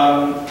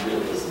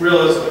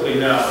 realistically,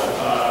 no.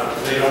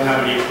 They don't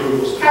have any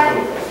approvals.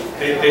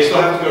 They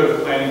still have to go to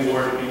the planning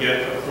board and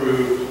get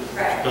approved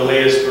the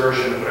latest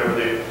version of whatever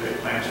they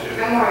plan to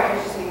do. I'm more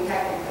interested in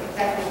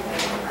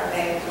technically, are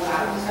they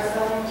allowed to start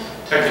building?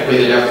 Technically,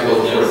 they'd have to go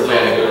through the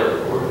planning board.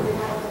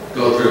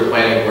 Go through the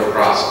planning board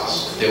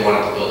process if they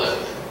wanted to build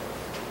it.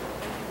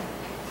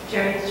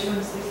 Jerry, did you want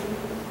to say something?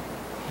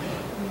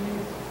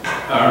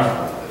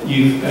 Are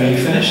you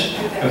finished?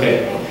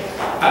 Okay.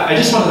 I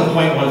just wanted to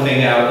point one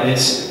thing out, and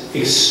it's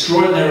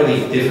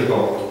extraordinarily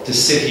difficult to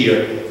sit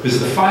here because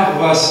the five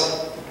of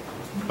us,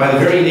 by the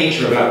very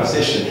nature of our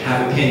position,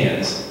 have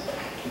opinions,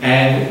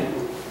 and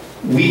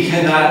we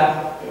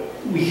cannot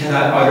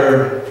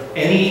utter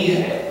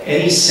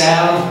any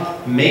sound,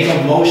 make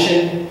a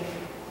motion,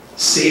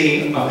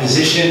 stating a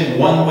position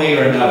one way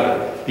or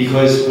another,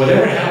 because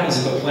whatever happens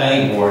at the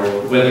planning board,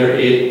 whether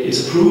it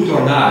is approved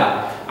or not,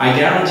 I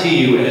guarantee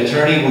you an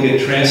attorney will get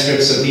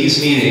transcripts of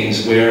these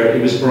meetings where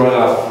it was brought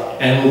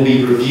up and will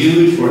be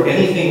reviewed for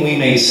anything we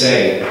may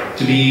say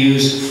to be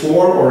used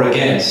for or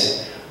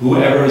against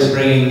whoever is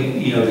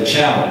bringing, the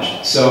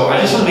challenge. So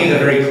I just want to make that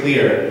very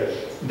clear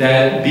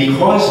that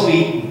because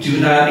we do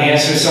not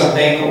answer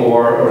something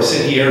or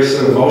sit here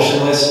sort of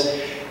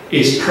motionless,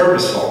 it's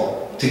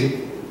purposeful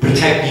to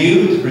protect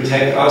you, to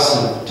protect us,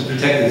 and to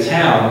protect the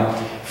town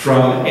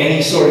from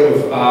any sort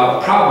of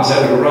problems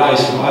that would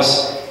arise from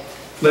us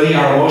letting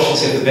our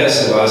emotions get the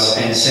best of us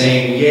and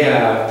saying,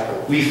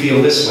 yeah, we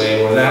feel this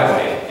way or that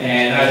way.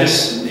 And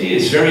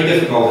it's very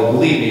difficult, and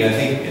believe me, I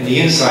think in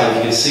the inside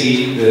you can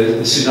see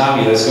the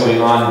tsunami that's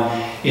going on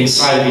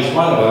inside of each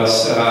one of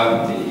us.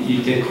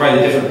 You get quite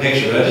a different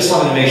picture. But I just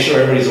wanted to make sure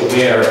everybody's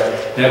aware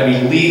that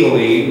we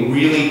legally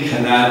really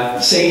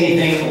cannot say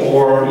anything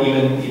or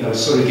even,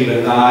 sort of give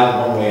a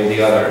nod one way or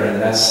the other.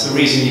 And that's the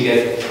reason you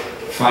get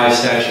 5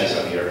 statues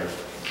up here.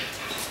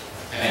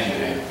 Thank you,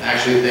 Dan. I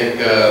actually think,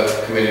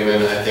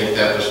 Committeeman, I think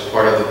that was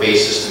part of the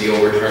basis to the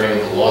overturning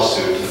of the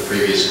lawsuit to the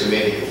previous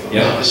committee, if I'm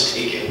not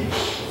mistaken.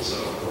 So,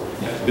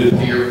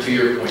 to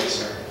your point,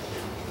 sir.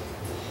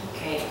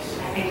 Okay,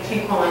 I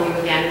can't call on you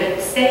again,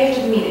 but stay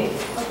after the meeting.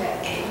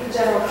 Okay, the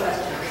general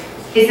question.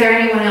 Is there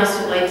anyone else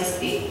who would like to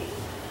speak?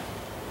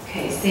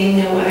 Okay, seeing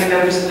no other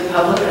members of the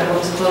public, I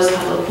hope to close the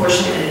public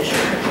portion and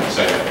adjourn.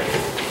 Second.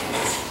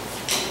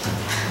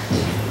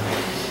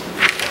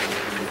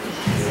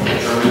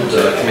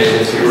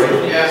 Committeeman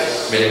Seaworth?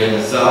 Yes. Committeeman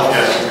Mansell?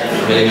 Yes.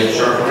 Committeeman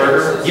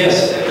Sharpenberger?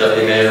 Yes.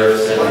 Deputy Mayor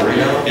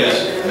Severino?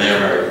 Yes. Mayor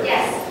Murray?